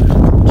ordered section.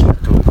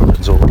 Chateau de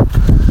Gorgonzola.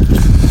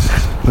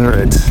 All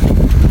right.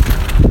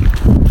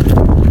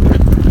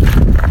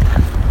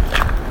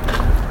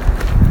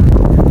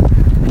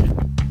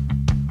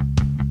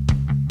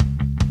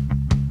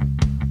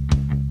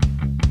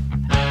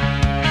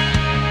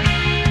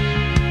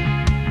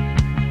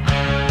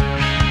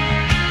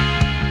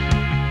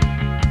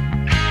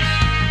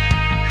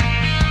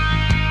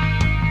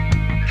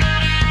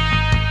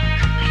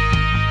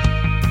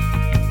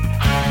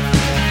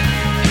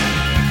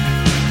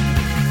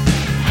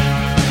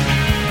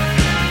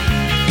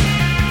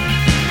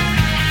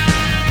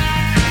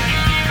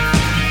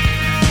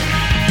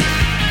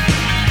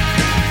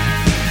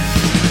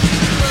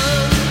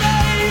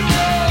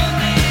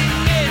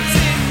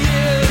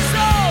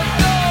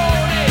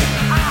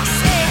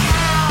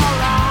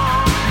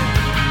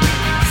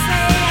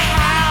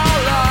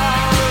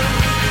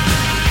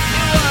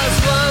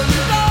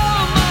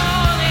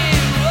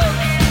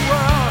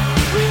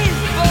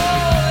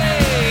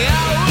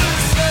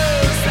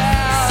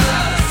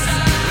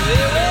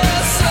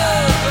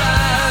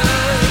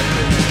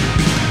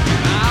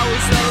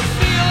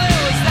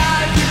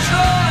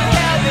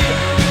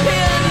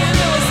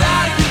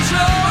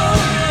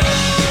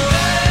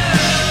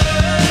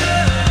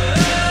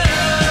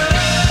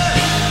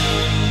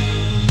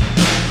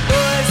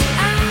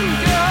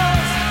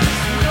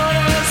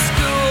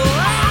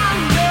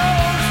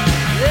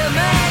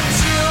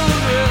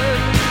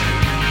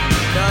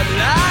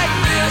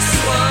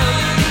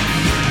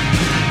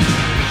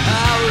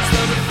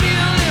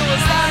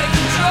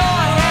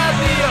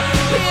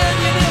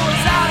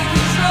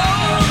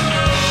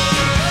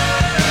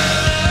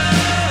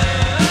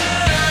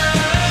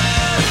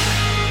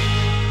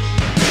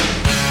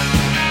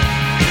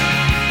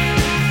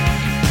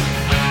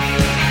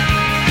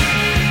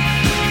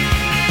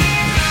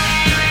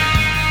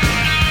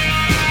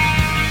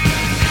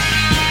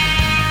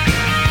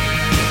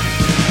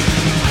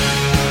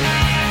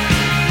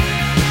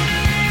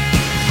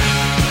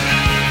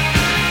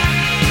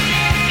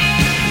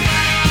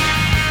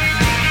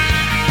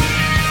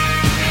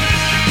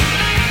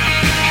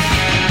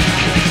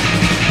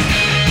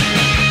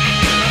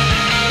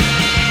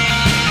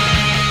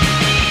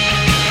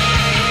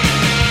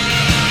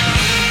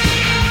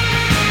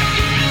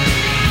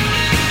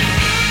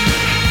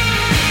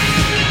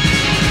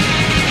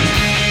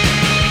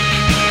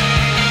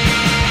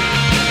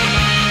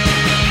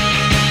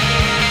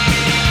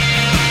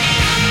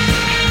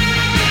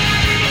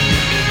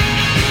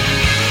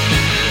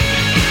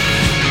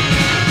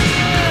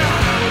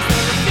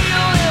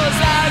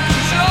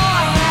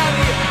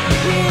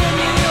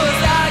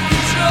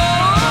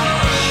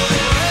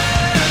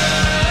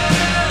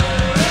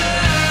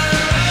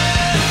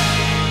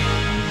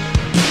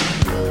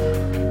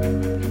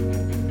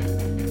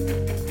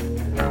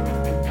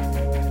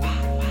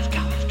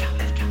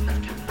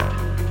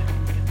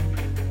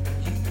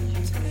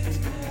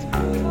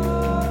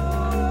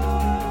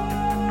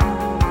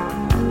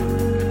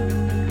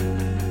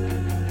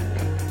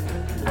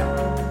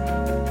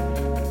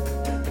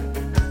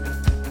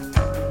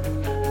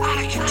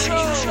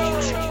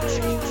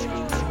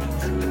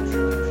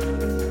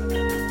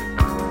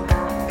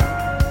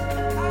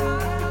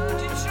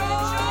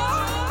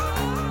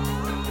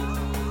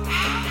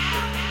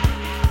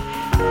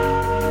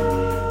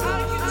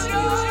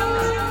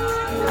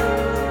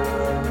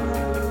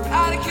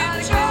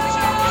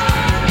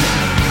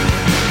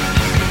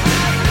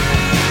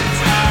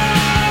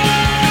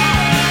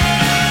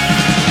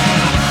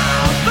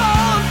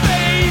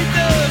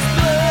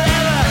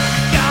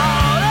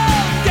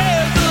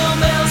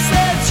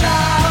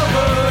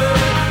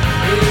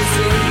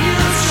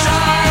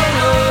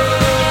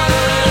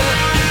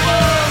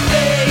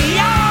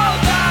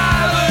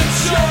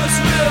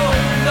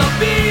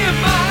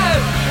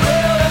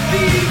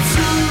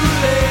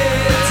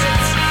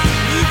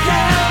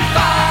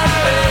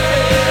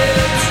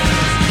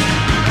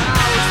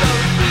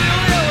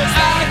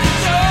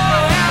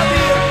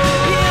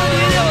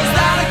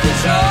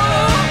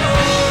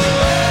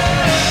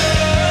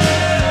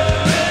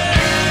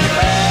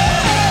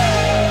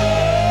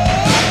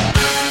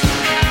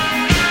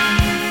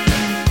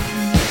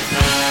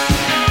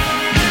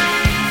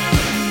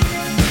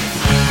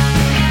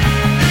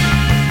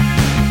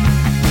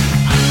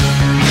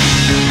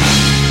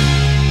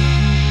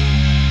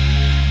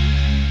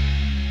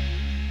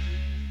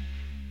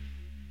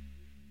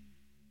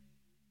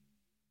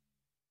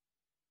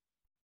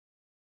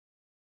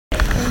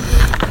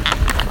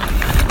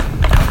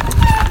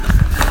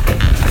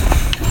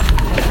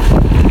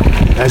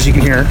 as you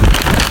can hear.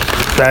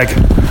 Bag.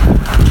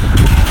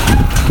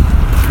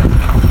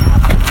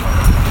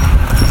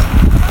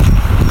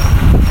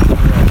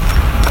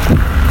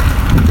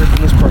 In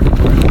this parking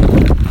lot.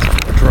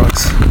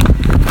 Drugs.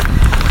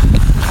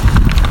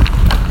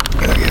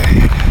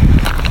 Okay.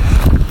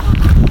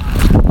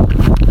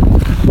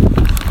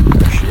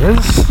 There she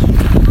is.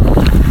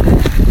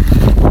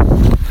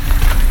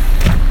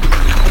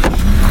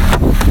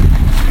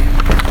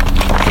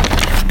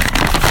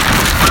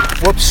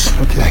 Whoops.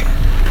 Okay.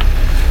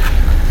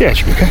 Yeah, it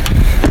should be okay.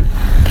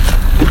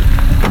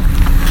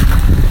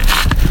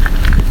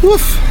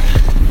 Woof.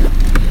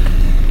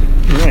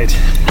 All right.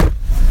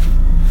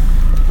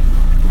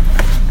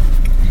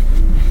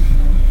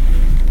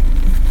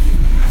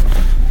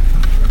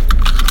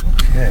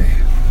 Okay.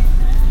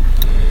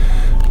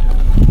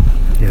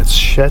 Yeah, it's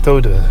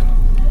Chateau de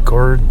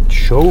Gorge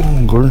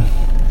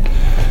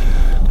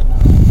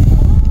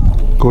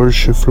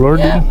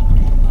Florida. Yeah.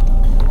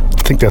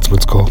 I think that's what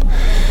it's called.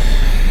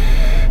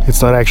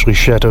 It's not actually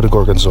Chateau de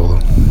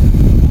Gorgonzola.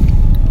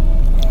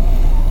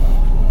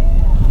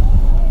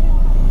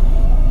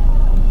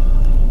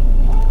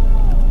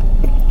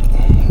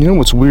 You know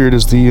what's weird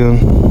is the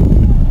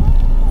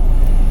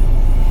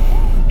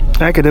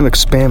academic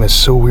spam is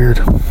so weird.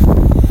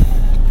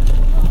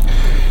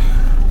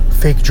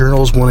 Fake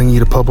journals wanting you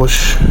to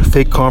publish,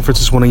 fake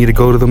conferences wanting you to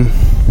go to them.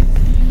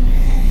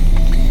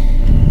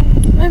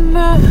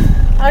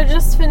 I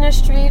just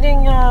finished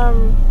reading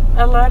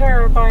a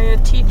letter by a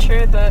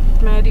teacher that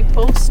Maddie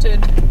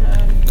posted.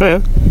 Oh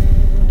yeah.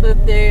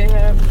 That they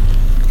have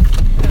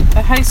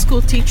a high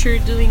school teacher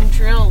doing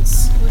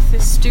drills with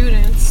his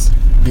students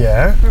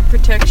Yeah. for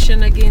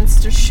protection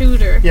against a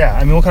shooter. Yeah,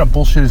 I mean, what kind of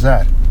bullshit is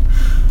that?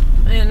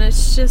 And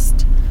it's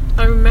just,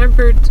 I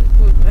remembered,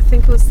 I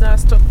think it was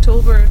last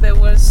October, there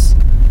was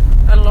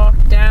a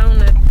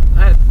lockdown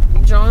at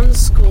John's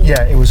school.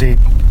 Yeah, it was a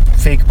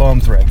fake bomb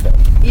threat, though.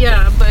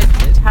 Yeah, but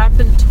it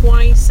happened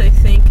twice, I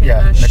think, in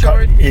a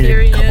short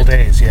period. In a couple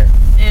days, yeah.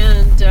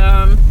 And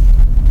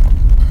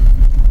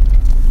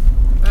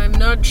I'm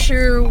not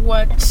sure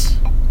what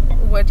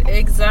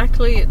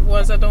exactly it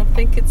was. I don't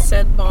think it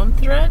said bomb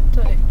threat.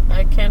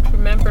 I can't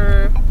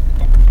remember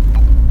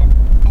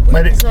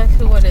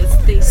exactly what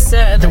they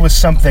said. There was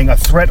something, a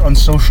threat on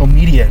social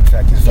media, in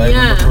fact, if I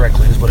remember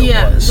correctly, is what it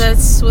was. Yeah,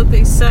 that's what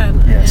they said.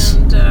 Yes.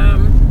 And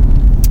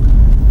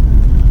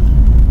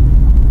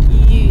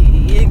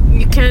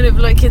you kind of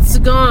like, it's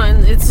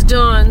gone, it's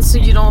done, so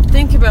you don't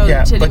think about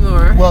it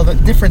anymore. Well, the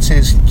difference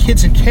is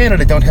kids in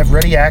Canada don't have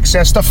ready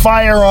access to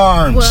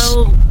firearms.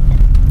 Well,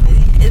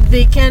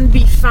 they can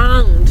be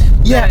found.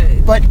 Yeah,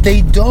 but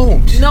they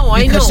don't. No,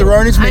 I know. Because there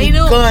aren't as many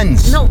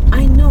guns. No,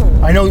 I know.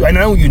 I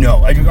know you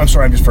know. I'm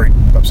sorry, I'm just very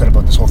upset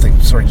about this whole thing.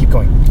 Sorry, keep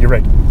going. You're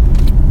right.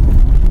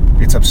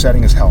 It's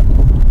upsetting as hell.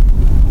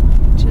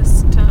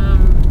 Just,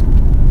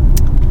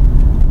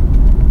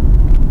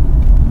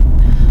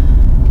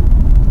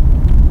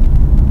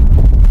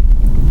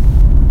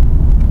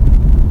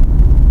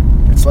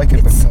 It's like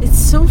it's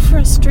so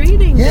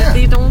frustrating that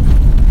they don't.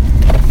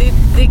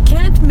 They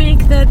can't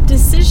make that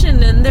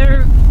decision, and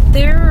they're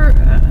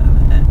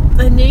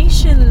a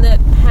nation that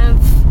have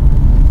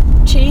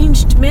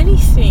changed many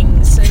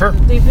things. And Sure.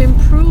 they've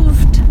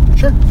improved.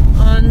 Sure.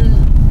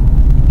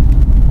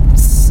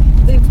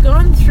 They've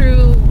gone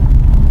through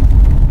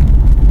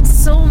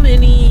so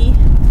many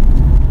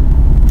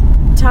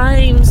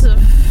times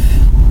of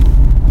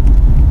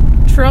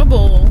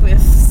trouble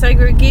with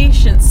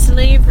segregation,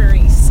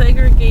 slavery,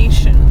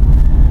 segregation.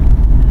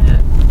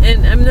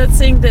 And I'm not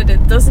saying that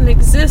it doesn't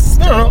exist.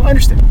 No, I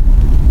understand.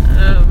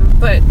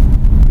 But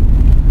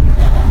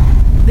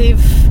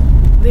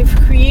they've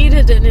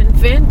created and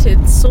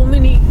invented so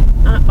many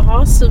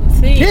awesome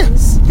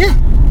things. Yeah.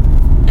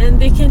 And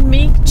they can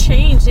make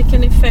change. They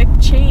can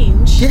effect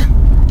change. Yeah.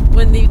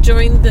 When they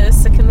joined the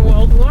Second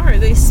World War,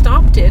 they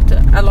stopped it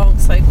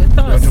alongside with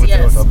us.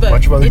 Yes,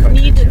 but it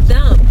needed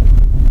them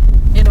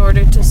in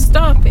order to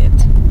stop it.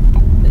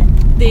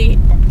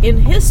 In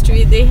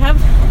history, they have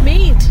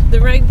made the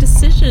right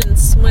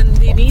decisions when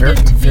they needed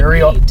to be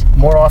made.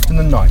 More often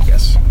than not,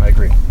 yes, I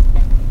agree.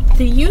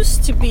 They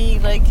used to be,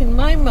 like, in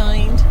my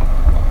mind,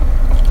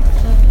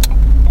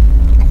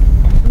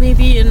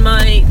 maybe in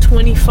my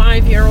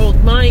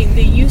 25-year-old mind,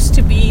 they used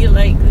to be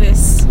like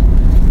this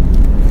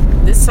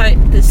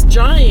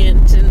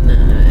giant.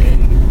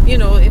 And you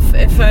know,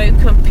 if I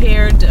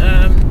compared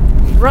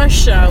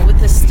Russia with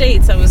the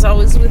States, I was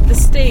always with the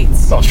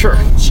States. Oh, sure.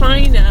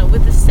 China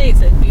with the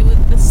States, I'd be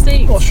with the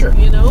States. Oh, sure.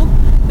 You know,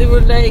 they were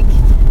like,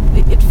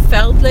 it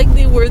felt like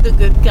they were the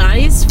good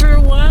guys for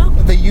a while.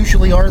 They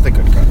usually are the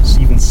good guys,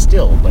 even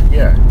still, but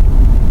yeah.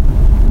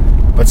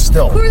 But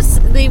still. Of course,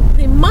 they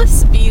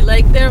must be.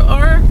 Like, there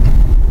are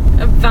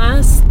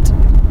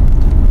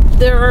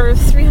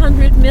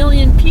 300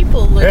 million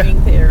people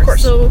living there. Of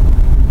course. So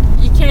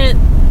you can't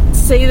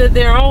say that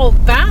they're all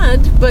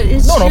bad, but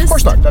it's No, of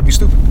course not. That'd be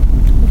stupid.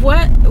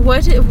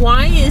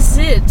 Why is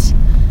it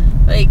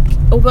like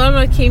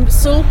Obama came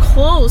so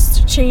close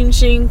to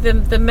changing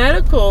the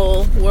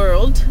medical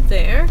world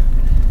there,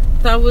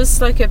 that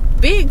was like a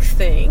big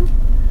thing.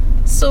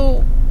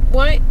 So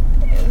why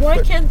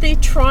can't they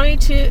try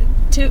to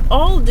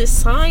all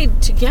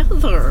decide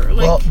together?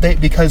 Like, well,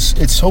 because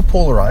it's so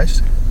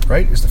polarized,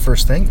 right? Is the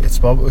first thing. It's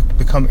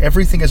become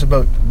everything is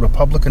about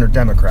Republican or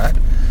Democrat.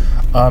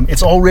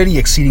 It's already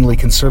exceedingly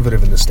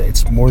conservative in the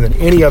States, more than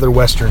any other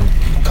Western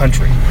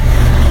country,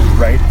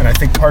 right? And I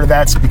think part of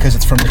that's because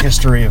it's from the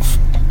history of.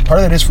 Part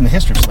of that is from the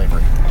history of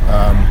slavery.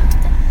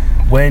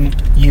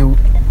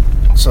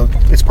 So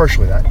it's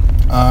partially that.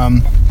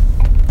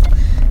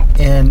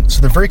 And so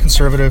they're very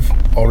conservative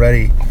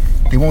already.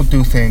 They won't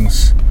do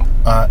things.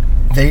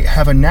 They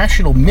have a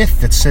national myth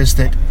that says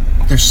that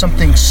there's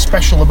something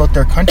special about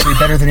their country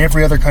better than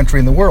every other country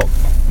in the world.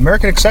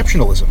 American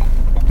exceptionalism.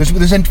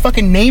 There's a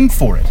fucking name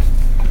for it.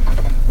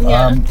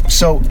 yeah.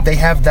 So they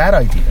have that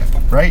idea,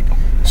 right?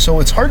 So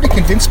it's hard to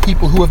convince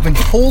people who have been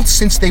told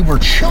since they were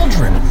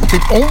children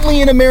that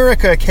only in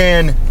America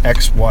can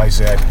X, Y,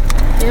 Z.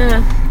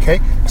 Yeah. Okay,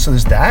 so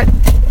there's that.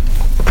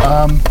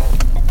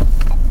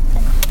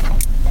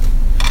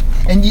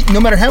 And no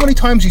matter how many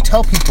times you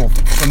tell people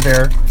from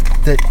there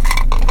that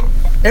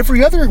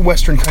every other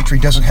Western country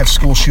doesn't have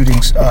school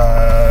shootings,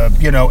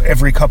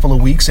 every couple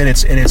of weeks, and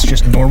it's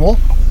just normal.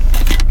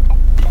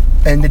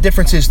 And the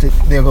difference is that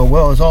they'll go,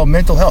 well, it's all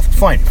mental health.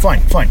 Fine.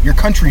 Your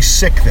country's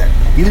sick then.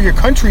 Either your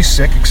country's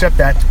sick, accept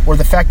that, or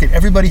the fact that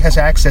everybody has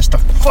access to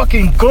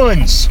fucking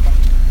guns.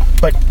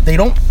 But they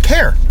don't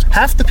care.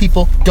 Half the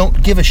people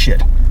don't give a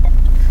shit.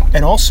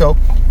 And also,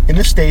 in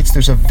the States,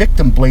 there's a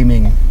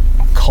victim-blaming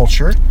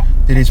culture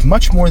that is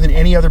much more than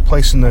any other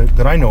place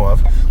that I know of,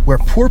 where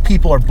poor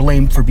people are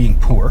blamed for being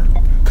poor.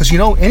 Because,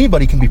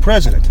 anybody can be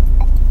president.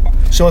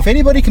 So if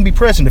anybody can be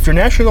president, if your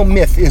national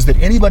myth is that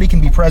anybody can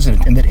be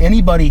president and that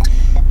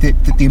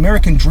the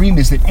American dream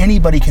is that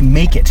anybody can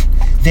make it,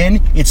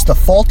 then it's the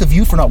fault of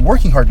you for not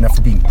working hard enough,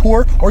 for being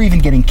poor, or even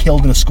getting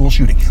killed in a school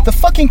shooting. The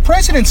fucking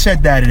president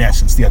said that in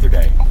essence the other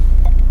day.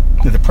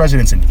 The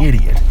president's an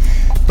idiot.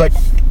 But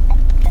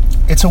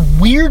it's a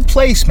weird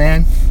place,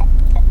 man.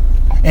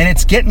 And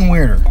it's getting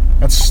weirder.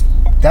 That's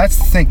the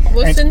thing.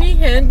 Wasn't he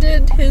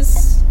handed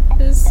his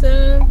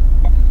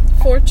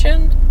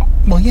fortune?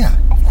 Well, yeah,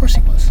 of course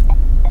he was.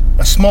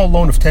 A small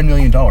loan of $10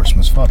 million from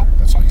his father.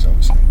 That's what he's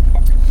always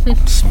saying.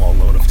 Small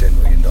loan of $10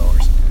 million.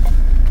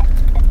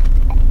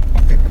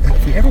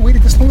 Have you ever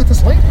waited this long at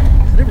this light?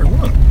 I never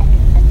long.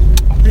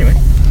 Anyway.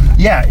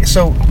 Yeah,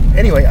 so,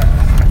 anyway,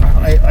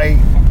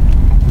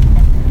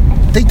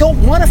 they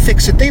don't want to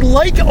fix it. They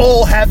like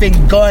all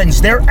having guns.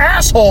 They're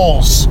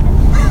assholes.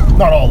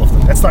 Not all of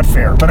them. That's not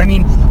fair. But, I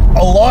mean,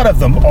 a lot of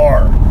them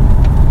are.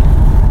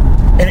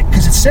 And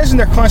because it says in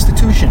their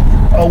constitution,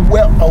 a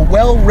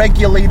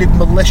well-regulated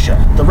militia,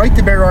 the right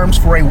to bear arms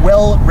for a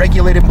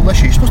well-regulated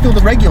militia. You're supposed to be able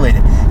to regulate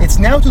it. It's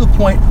now to the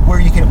point where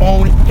you can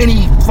own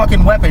any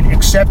fucking weapon,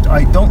 except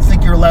I don't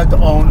think you're allowed to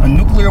own a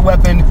nuclear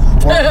weapon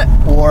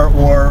or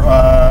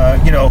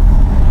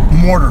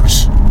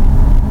mortars,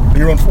 or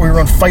your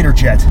own fighter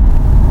jet.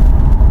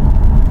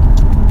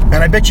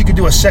 And I bet you could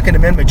do a Second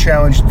Amendment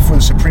challenge for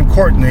the Supreme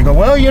Court, and they go,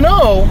 well,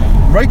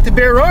 right to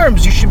bear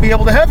arms, you should be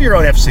able to have your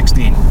own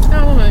F-16.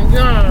 Oh my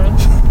god.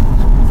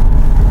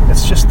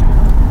 It's just,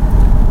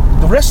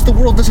 the rest of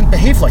the world doesn't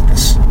behave like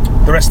this.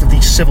 The rest of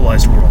the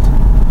civilized world.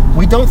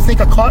 We don't think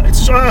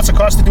it's a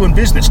cost of doing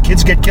business.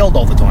 Kids get killed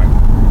all the time.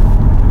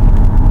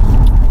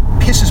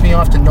 Pisses me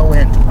off to no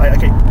end.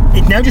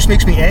 It now just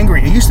makes me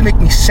angry. It used to make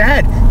me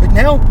sad, but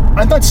now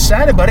I'm not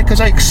sad about it because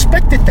I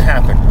expect it to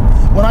happen.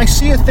 When I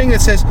see a thing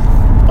that says,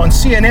 on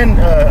CNN,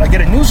 I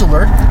get a news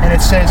alert, and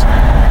it says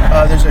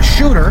there's a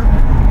shooter,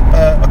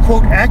 a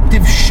quote,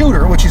 active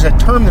shooter, which is a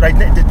term that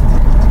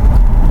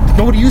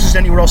nobody uses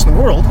anywhere else in the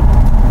world.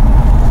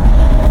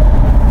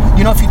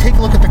 If you take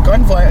a look at the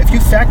gun violence, if you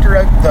factor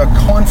out the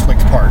conflict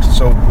part,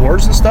 so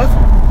wars and stuff,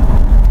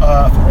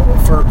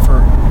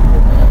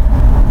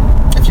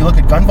 if you look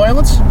at gun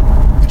violence,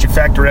 which you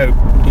factor out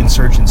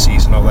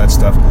insurgencies and all that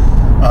stuff,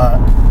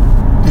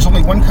 there's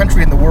only one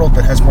country in the world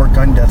that has more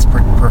gun deaths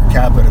per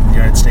capita than the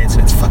United States,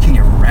 and it's fucking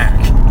Iraq.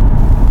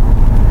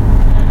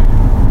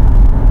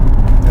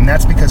 And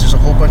that's because there's a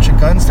whole bunch of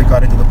guns that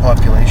got into the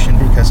population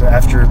because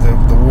after the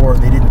war,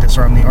 they didn't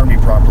disarm the army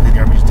properly. The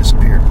army just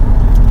disappeared.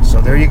 So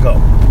there you go.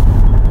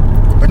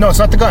 But no, it's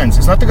not the guns.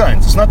 It's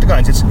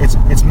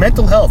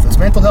mental health. It's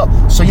mental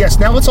health. So yes,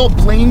 now let's all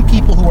blame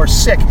people who are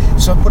sick.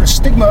 So put a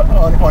stigma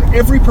on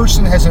every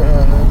person that has a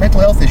mental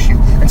health issue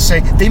and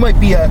say they might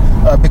be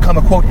become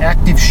a quote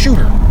active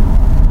shooter.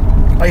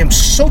 I am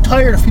so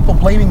tired of people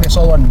blaming this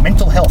all on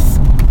mental health.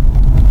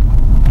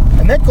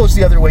 And that goes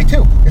the other way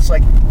too. It's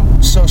like,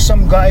 so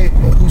some guy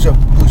who's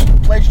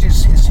pledged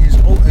his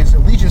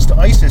allegiance to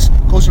ISIS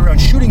goes around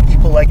shooting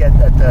people like at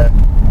the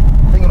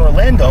thing in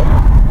Orlando.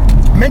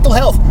 Mental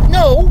health.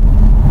 No,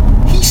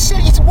 he said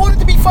he wanted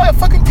to be a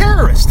fucking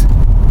terrorist.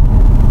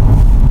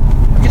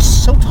 I'm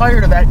just so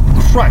tired of that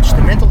crutch,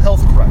 the mental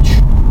health crutch.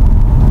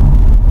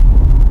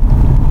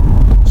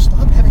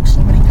 Stop having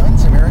so many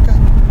guns, America.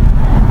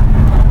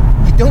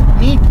 You don't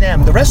need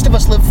them. The rest of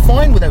us live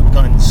fine without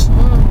guns.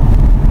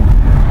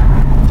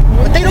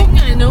 But But they The thing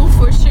don't. I know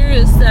for sure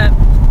is that,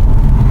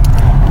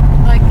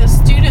 like, the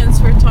students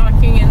were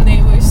talking and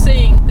they were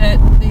saying that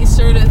they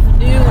sort of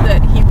knew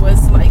that he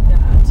was like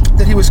that.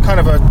 That he was kind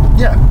of a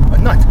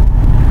nut.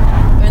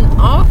 And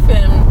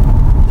often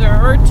there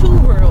are two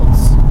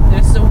worlds.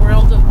 There's the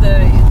world of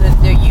the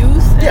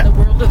youth and Yeah. the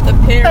world of the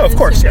parents Oh, of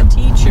course, and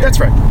yeah. the teacher. That's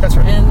right. That's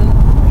right.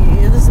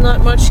 And there's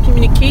not much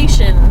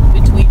communication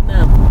between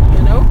them,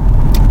 you know?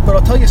 But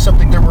I'll tell you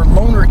something. There were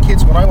loner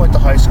kids when I went to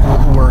high school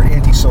who were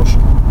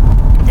antisocial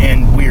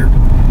and weird.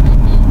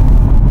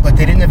 But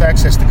they didn't have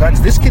access to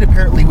guns. This kid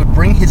apparently would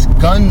bring his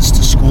guns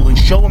to school and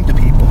show them to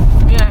people.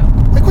 Yeah,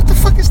 Like, what the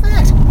fuck is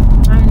that?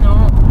 I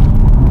know.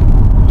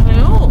 I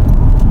know.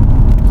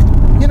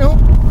 You know?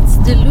 It's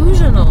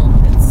delusional.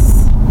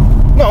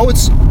 No,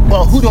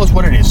 well, who knows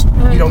what it is?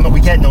 We don't know.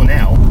 We can't know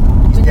now.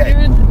 He's dead.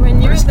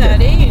 When you're He's that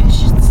dead.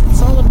 age,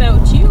 it's all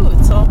about you.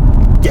 It's all.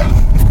 Yeah,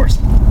 of course.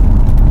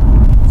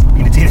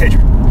 Being a teenager.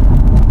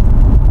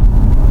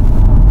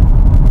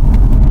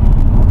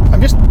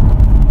 I'm just.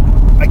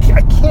 I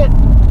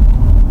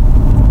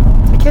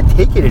can't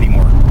take it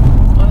anymore.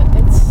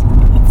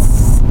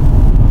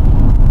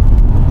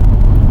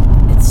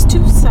 It's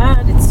too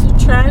sad. It's too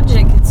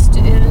tragic.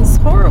 It's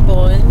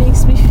horrible. It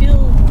makes me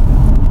feel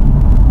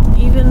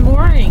even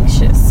more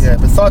anxious. Yeah,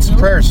 but thoughts and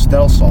prayers,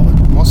 that'll solve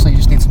it. Mostly you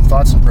just need some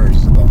thoughts and prayers,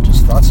 Isabel.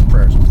 Just thoughts and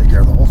prayers will take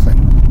care of the whole thing.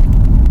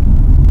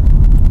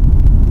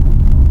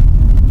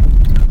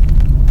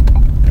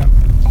 Yeah.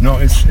 No,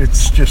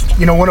 it's just,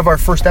 one of our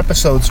first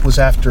episodes was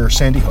after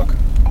Sandy Hook.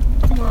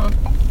 Well,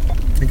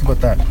 Think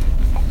about that.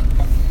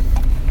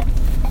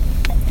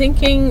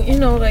 thinking,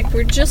 like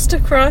we're just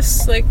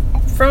across, like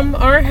from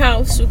our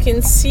house, we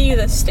can see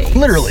the States.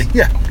 Literally,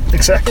 yeah,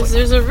 exactly. Because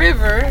there's a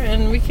river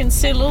and we can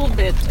see a little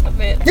bit of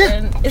it. Yeah,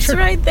 and it's sure.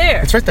 right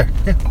there. It's right there,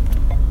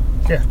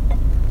 yeah.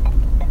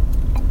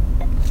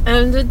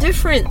 And the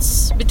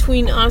difference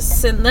between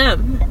us and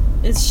them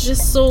is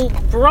just so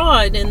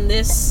broad in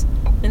this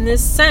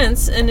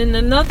sense, and in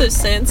another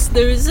sense,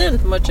 there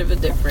isn't much of a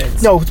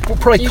difference. No,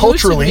 probably you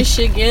culturally. go to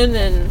Michigan,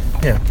 and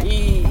Yeah.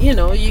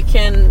 you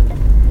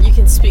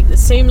can speak the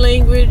same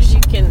language.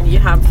 You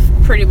have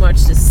pretty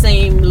much the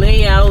same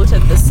layout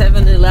at the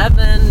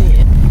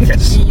 7-Eleven.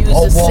 Yes. You use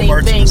All the same Walmarts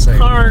are the bank same.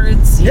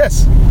 cards.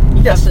 Yes.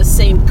 You Yes. have the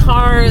same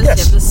cars. Yes.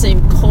 You have the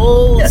same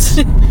clothes. Yes.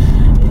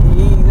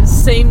 The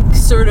same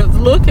sort of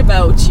look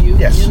about you.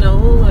 Yes.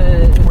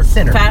 We're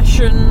thinner.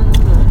 Fashion.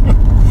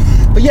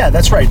 But yeah,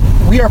 that's right.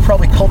 We are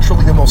probably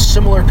culturally the most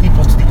similar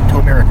people to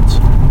Americans.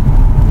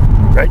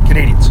 Right?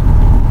 Canadians.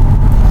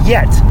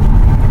 Yet,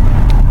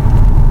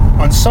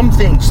 on some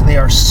things, they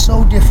are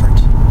so different.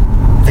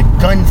 The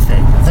gun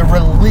thing, the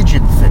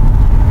religion thing.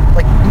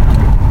 Like,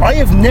 I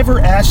have never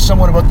asked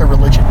someone about their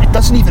religion. It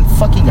doesn't even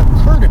fucking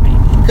occur to me.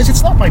 Because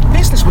it's not my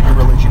business what your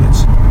religion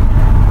is.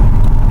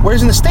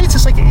 Whereas in the States,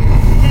 it's like,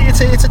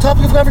 it's a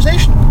topic of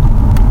conversation.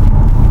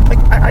 Like,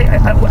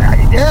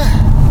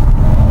 yeah.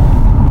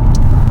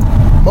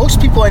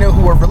 Most people I know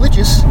who are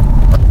religious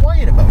are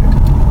quiet about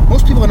it.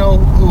 Most people I know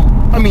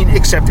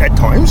except at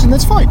times, and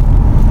that's fine.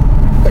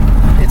 But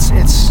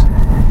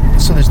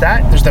so there's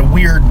that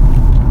weird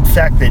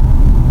fact that,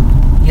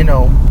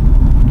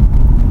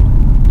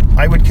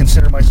 I would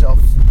consider myself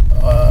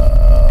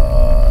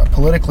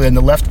politically on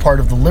the left part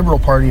of the Liberal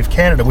Party of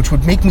Canada, which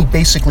would make me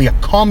basically a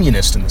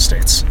communist in the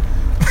States.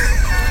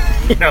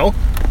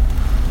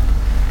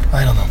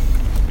 I don't know.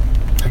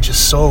 They're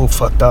just so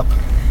fucked up.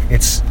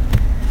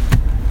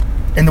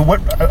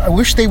 I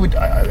wish they would,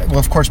 well,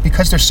 of course,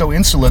 because they're so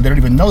insular, they don't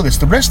even know this.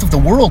 The rest of the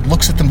world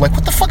looks at them like,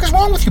 what the fuck is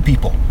wrong with you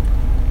people?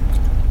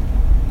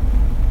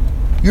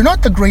 You're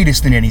not the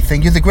greatest in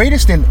anything. You're the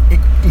greatest in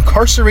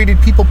incarcerated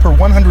people per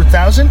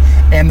 100,000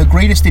 and the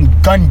greatest in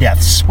gun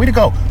deaths. Way to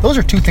go. Those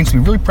are two things to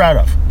be really proud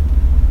of.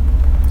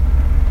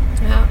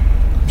 Yeah.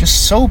 I'm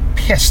just so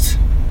pissed.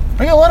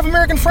 I got a lot of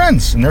American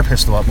friends, and they're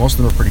pissed off. Most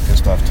of them are pretty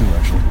pissed off, too,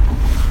 actually.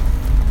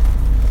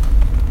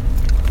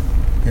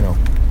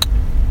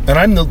 And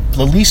I'm the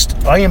least,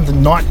 I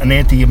am not an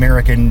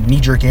anti-American,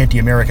 knee-jerk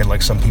anti-American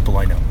like some people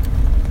I know.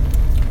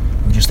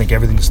 Who just think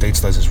everything the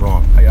States does is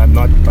wrong. I'm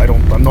not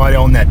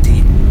on that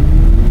team.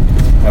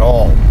 At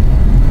all.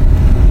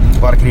 A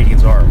lot of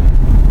Canadians are.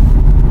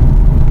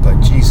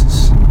 But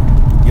Jesus.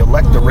 You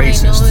elect a All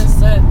racist. I know is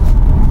that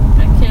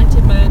I can't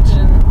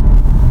imagine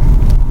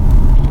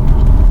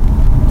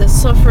the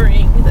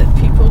suffering that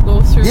people go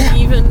through, Yeah.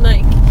 even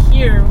like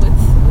here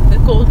with the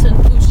Colton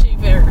Pucci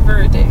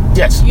verdict.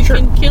 Yes, you sure.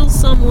 can kill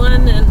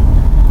someone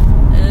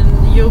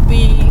and you'll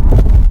be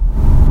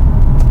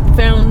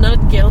found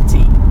not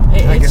guilty.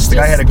 I guess the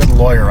guy had a good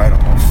lawyer. I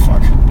don't know.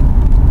 Fuck.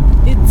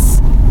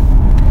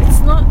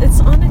 It's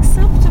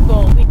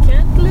unacceptable. We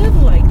can't live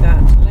like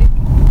that.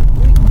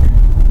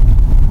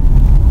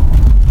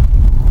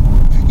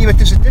 Yeah, but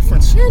there's a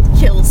difference. You can't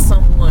kill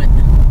someone.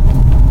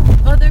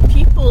 Other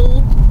people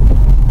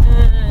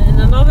in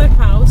another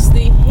house,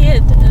 they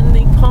hid and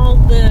they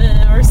called the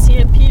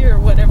RCMP or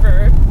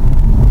whatever.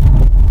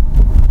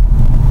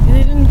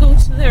 They didn't go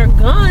to their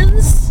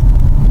guns.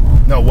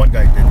 No, one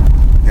guy did.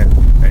 Yeah,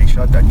 and he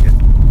shot that kid.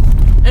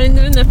 And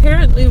then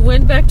apparently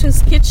went back to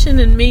his kitchen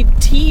and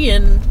made tea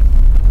and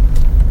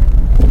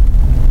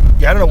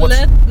Yeah, I don't know what's...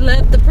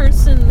 let the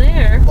person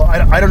there. Well,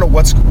 I don't know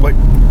what...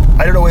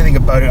 I don't know anything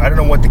about it. I don't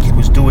know what the kid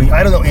was doing.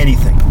 I don't know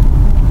anything.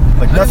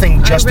 But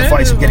nothing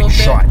justifies him getting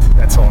shot.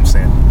 That's all I'm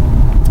saying.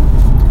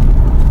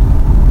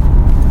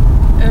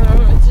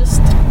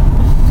 Just...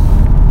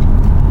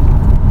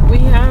 We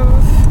have...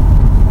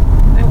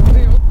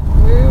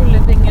 We're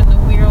living in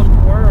a weird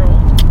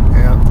world.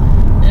 Yeah.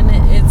 And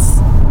it's...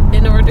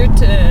 In order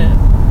to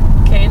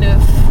kind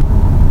of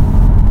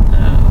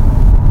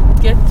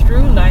get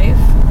through life,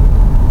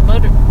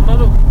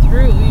 muddle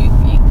through,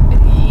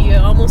 you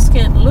almost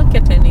can't look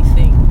at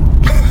anything.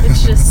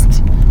 It's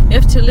just... You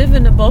have to live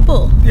in a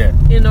bubble. Yeah.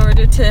 In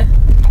order to...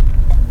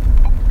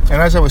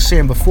 And as I was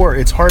saying before,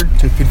 it's hard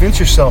to convince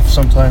yourself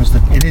sometimes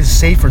that it is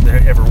safer than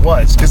it ever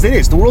was. Because it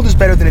is. The world is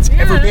better than it's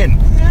ever been.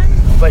 Yeah.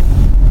 But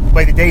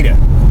by the data.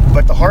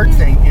 But the hard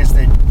thing is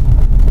that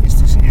is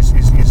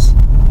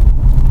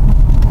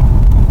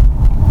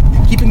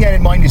keeping that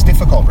in mind is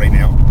difficult right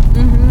now.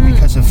 Mm-hmm.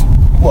 Because of,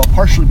 well,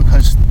 partially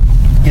because,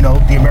 you know,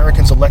 the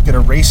Americans elected a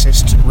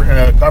racist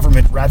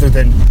government rather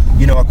than,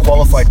 you know, a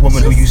qualified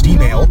woman who used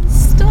email.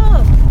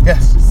 Non-stop. Yeah.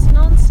 It's just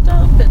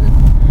non-stop, and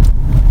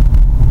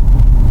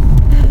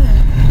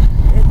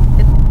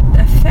it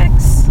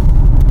affects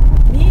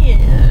me,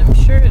 and I'm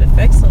sure it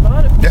affects a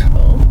lot of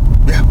people.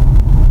 Yeah.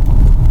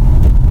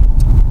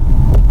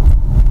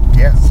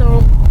 Yeah.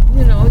 So,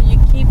 you know, you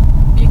keep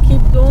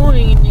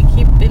going and you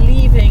keep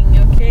believing,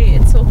 okay,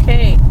 it's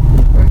okay.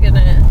 We're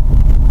gonna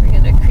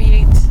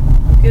create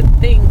good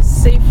things,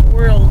 safe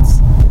worlds,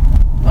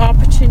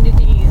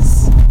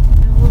 opportunities.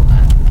 You know,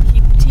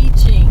 keep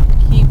teaching,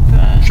 keep.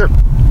 Sure.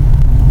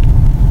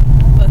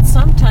 But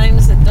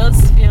sometimes it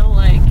does feel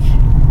like,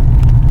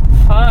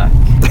 fuck.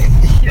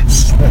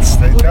 Yes,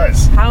 it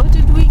does. How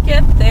did we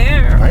get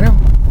there? I know.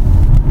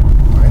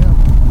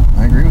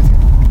 I agree with you.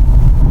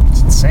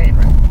 It's insane,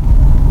 right?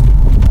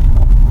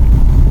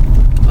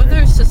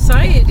 Other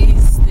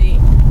societies,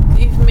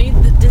 they've made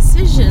the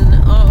decision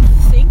of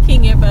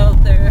thinking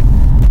about they're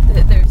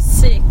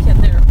sick and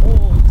they're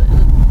old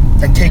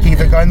And taking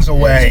the guns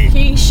away.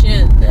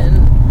 Education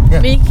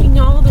and making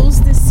all those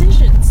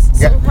decisions.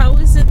 So how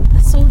is it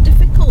so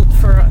difficult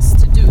for us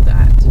to do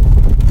that?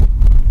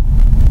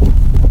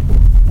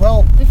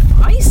 Well, if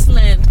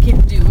Iceland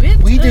can do it,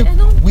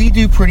 we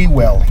do pretty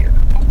well here.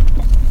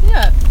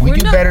 Yeah, we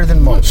do better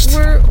than most.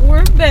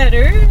 We're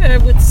better, I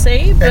would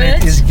say, but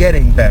and it is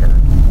getting better.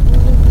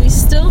 We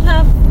still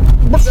have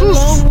a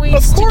long ways to go.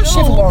 Of course,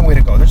 you have a long way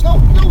to go. There's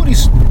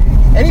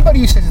anybody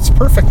who says it's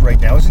perfect right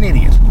now is an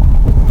idiot.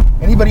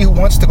 Anybody who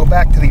wants to go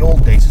back to the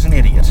old days is an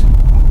idiot.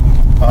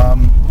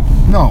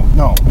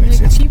 No.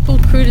 It's people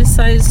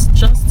criticize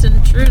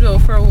Justin Trudeau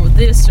for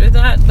this or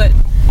that, but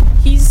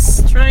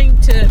he's trying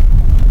to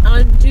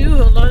undo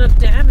a lot of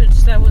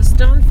damage that was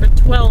done for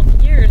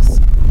 12 years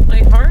by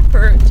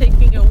Harper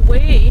taking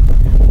away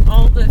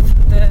all the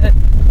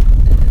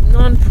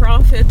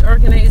non-profit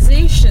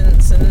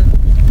organizations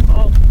and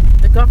all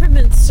the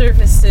government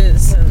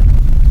services and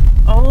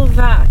all of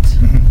that.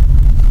 Mm-hmm.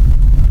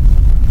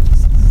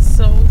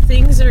 So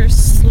things are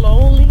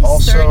slowly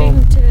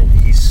starting to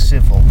be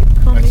civil.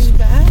 Coming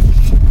back?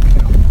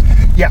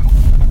 Yeah.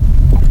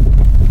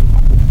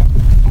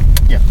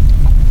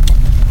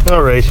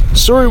 All right.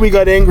 Sorry we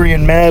got angry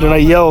and mad and I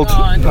yelled.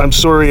 God. I'm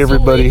sorry,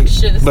 everybody.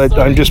 But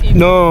I'm just... People.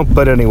 No,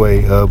 but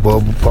anyway,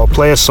 I'll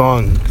play a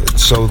song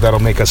so that'll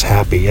make us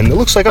happy. And it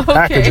looks like a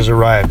package has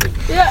arrived.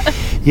 Yeah.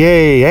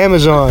 Yay,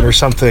 Amazon or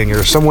something,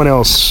 or someone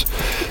else.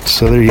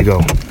 So there you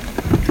go.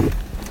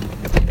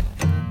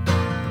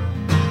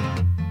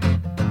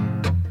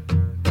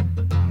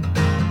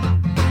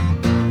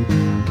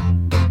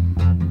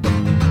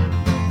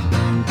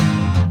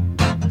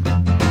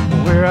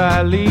 Where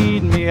I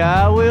lead me,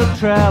 I will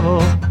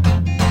travel.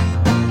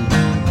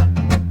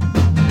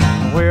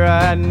 Where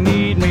I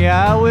need me,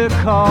 I will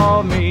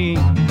call me.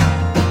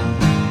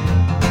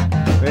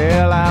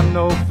 Well, I'm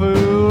no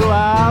fool,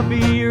 I'll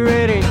be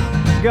ready.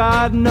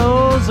 God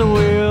knows I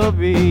will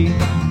be.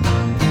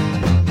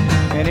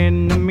 And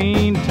in the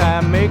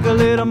meantime, make a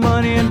little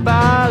money and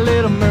buy a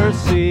little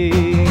mercy.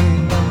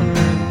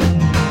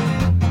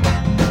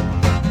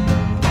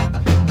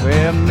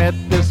 Well, met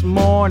this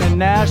morning,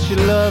 now she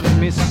loves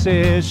me,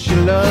 says she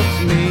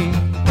loves me.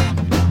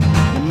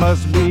 It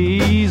must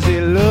be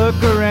easy,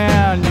 look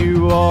around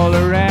you, all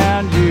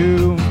around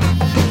you.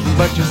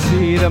 But you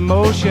see the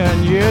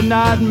motion, you're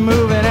not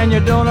moving and you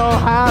don't know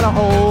how to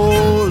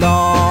hold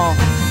on.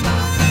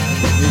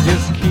 You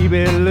just keep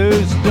it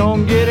loose,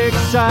 don't get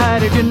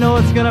excited, you know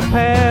it's gonna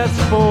pass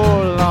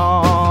for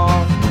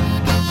long.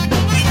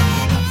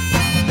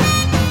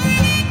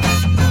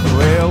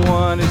 Well,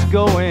 one is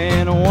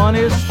going, one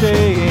is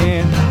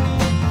staying,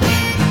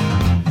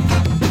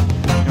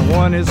 and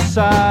one is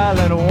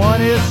silent,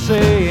 one is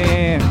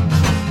saying,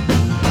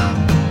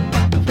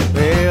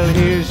 well,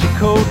 here's your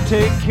coat,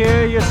 take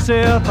care of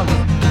yourself,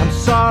 I'm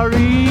sorry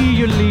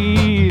you're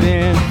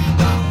leaving.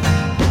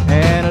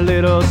 And a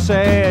little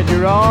sad,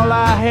 you're all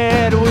I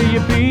had, will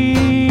you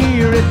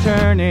be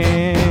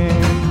returning.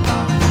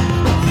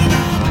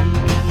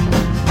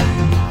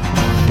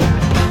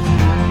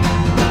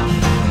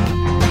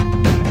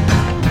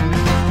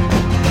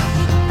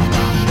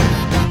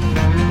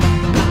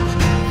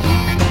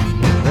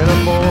 Well, the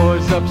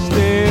boys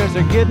upstairs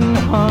are getting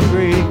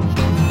hungry.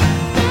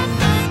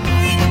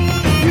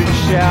 You can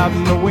shout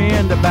in the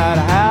wind about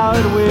how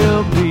it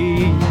will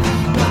be,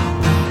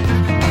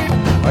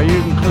 or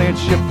you can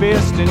clench your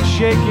fist and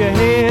shake your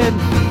head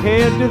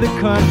to the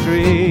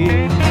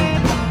country.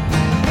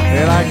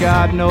 Well, I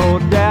got no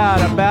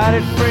doubt about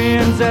it,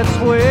 friends, that's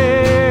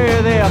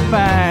where they'll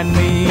find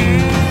me.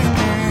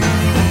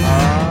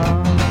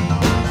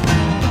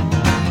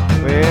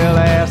 Well,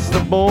 ask the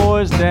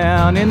boys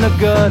down in the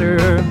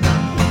gutter.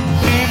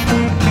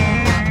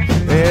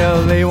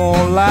 Well, they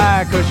won't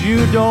lie, 'cause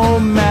you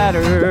don't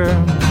matter.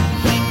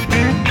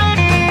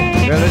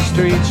 Well, the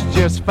street's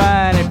just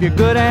fine if you're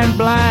good and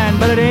blind,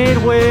 but it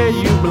ain't where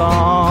you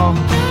belong.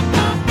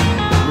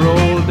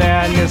 Roll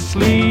down your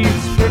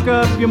sleeves, pick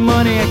up your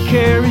money and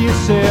carry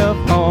yourself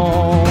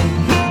home.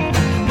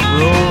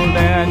 Roll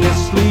down your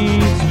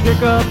sleeves,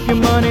 pick up your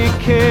money,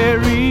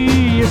 carry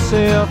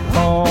yourself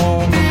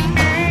home.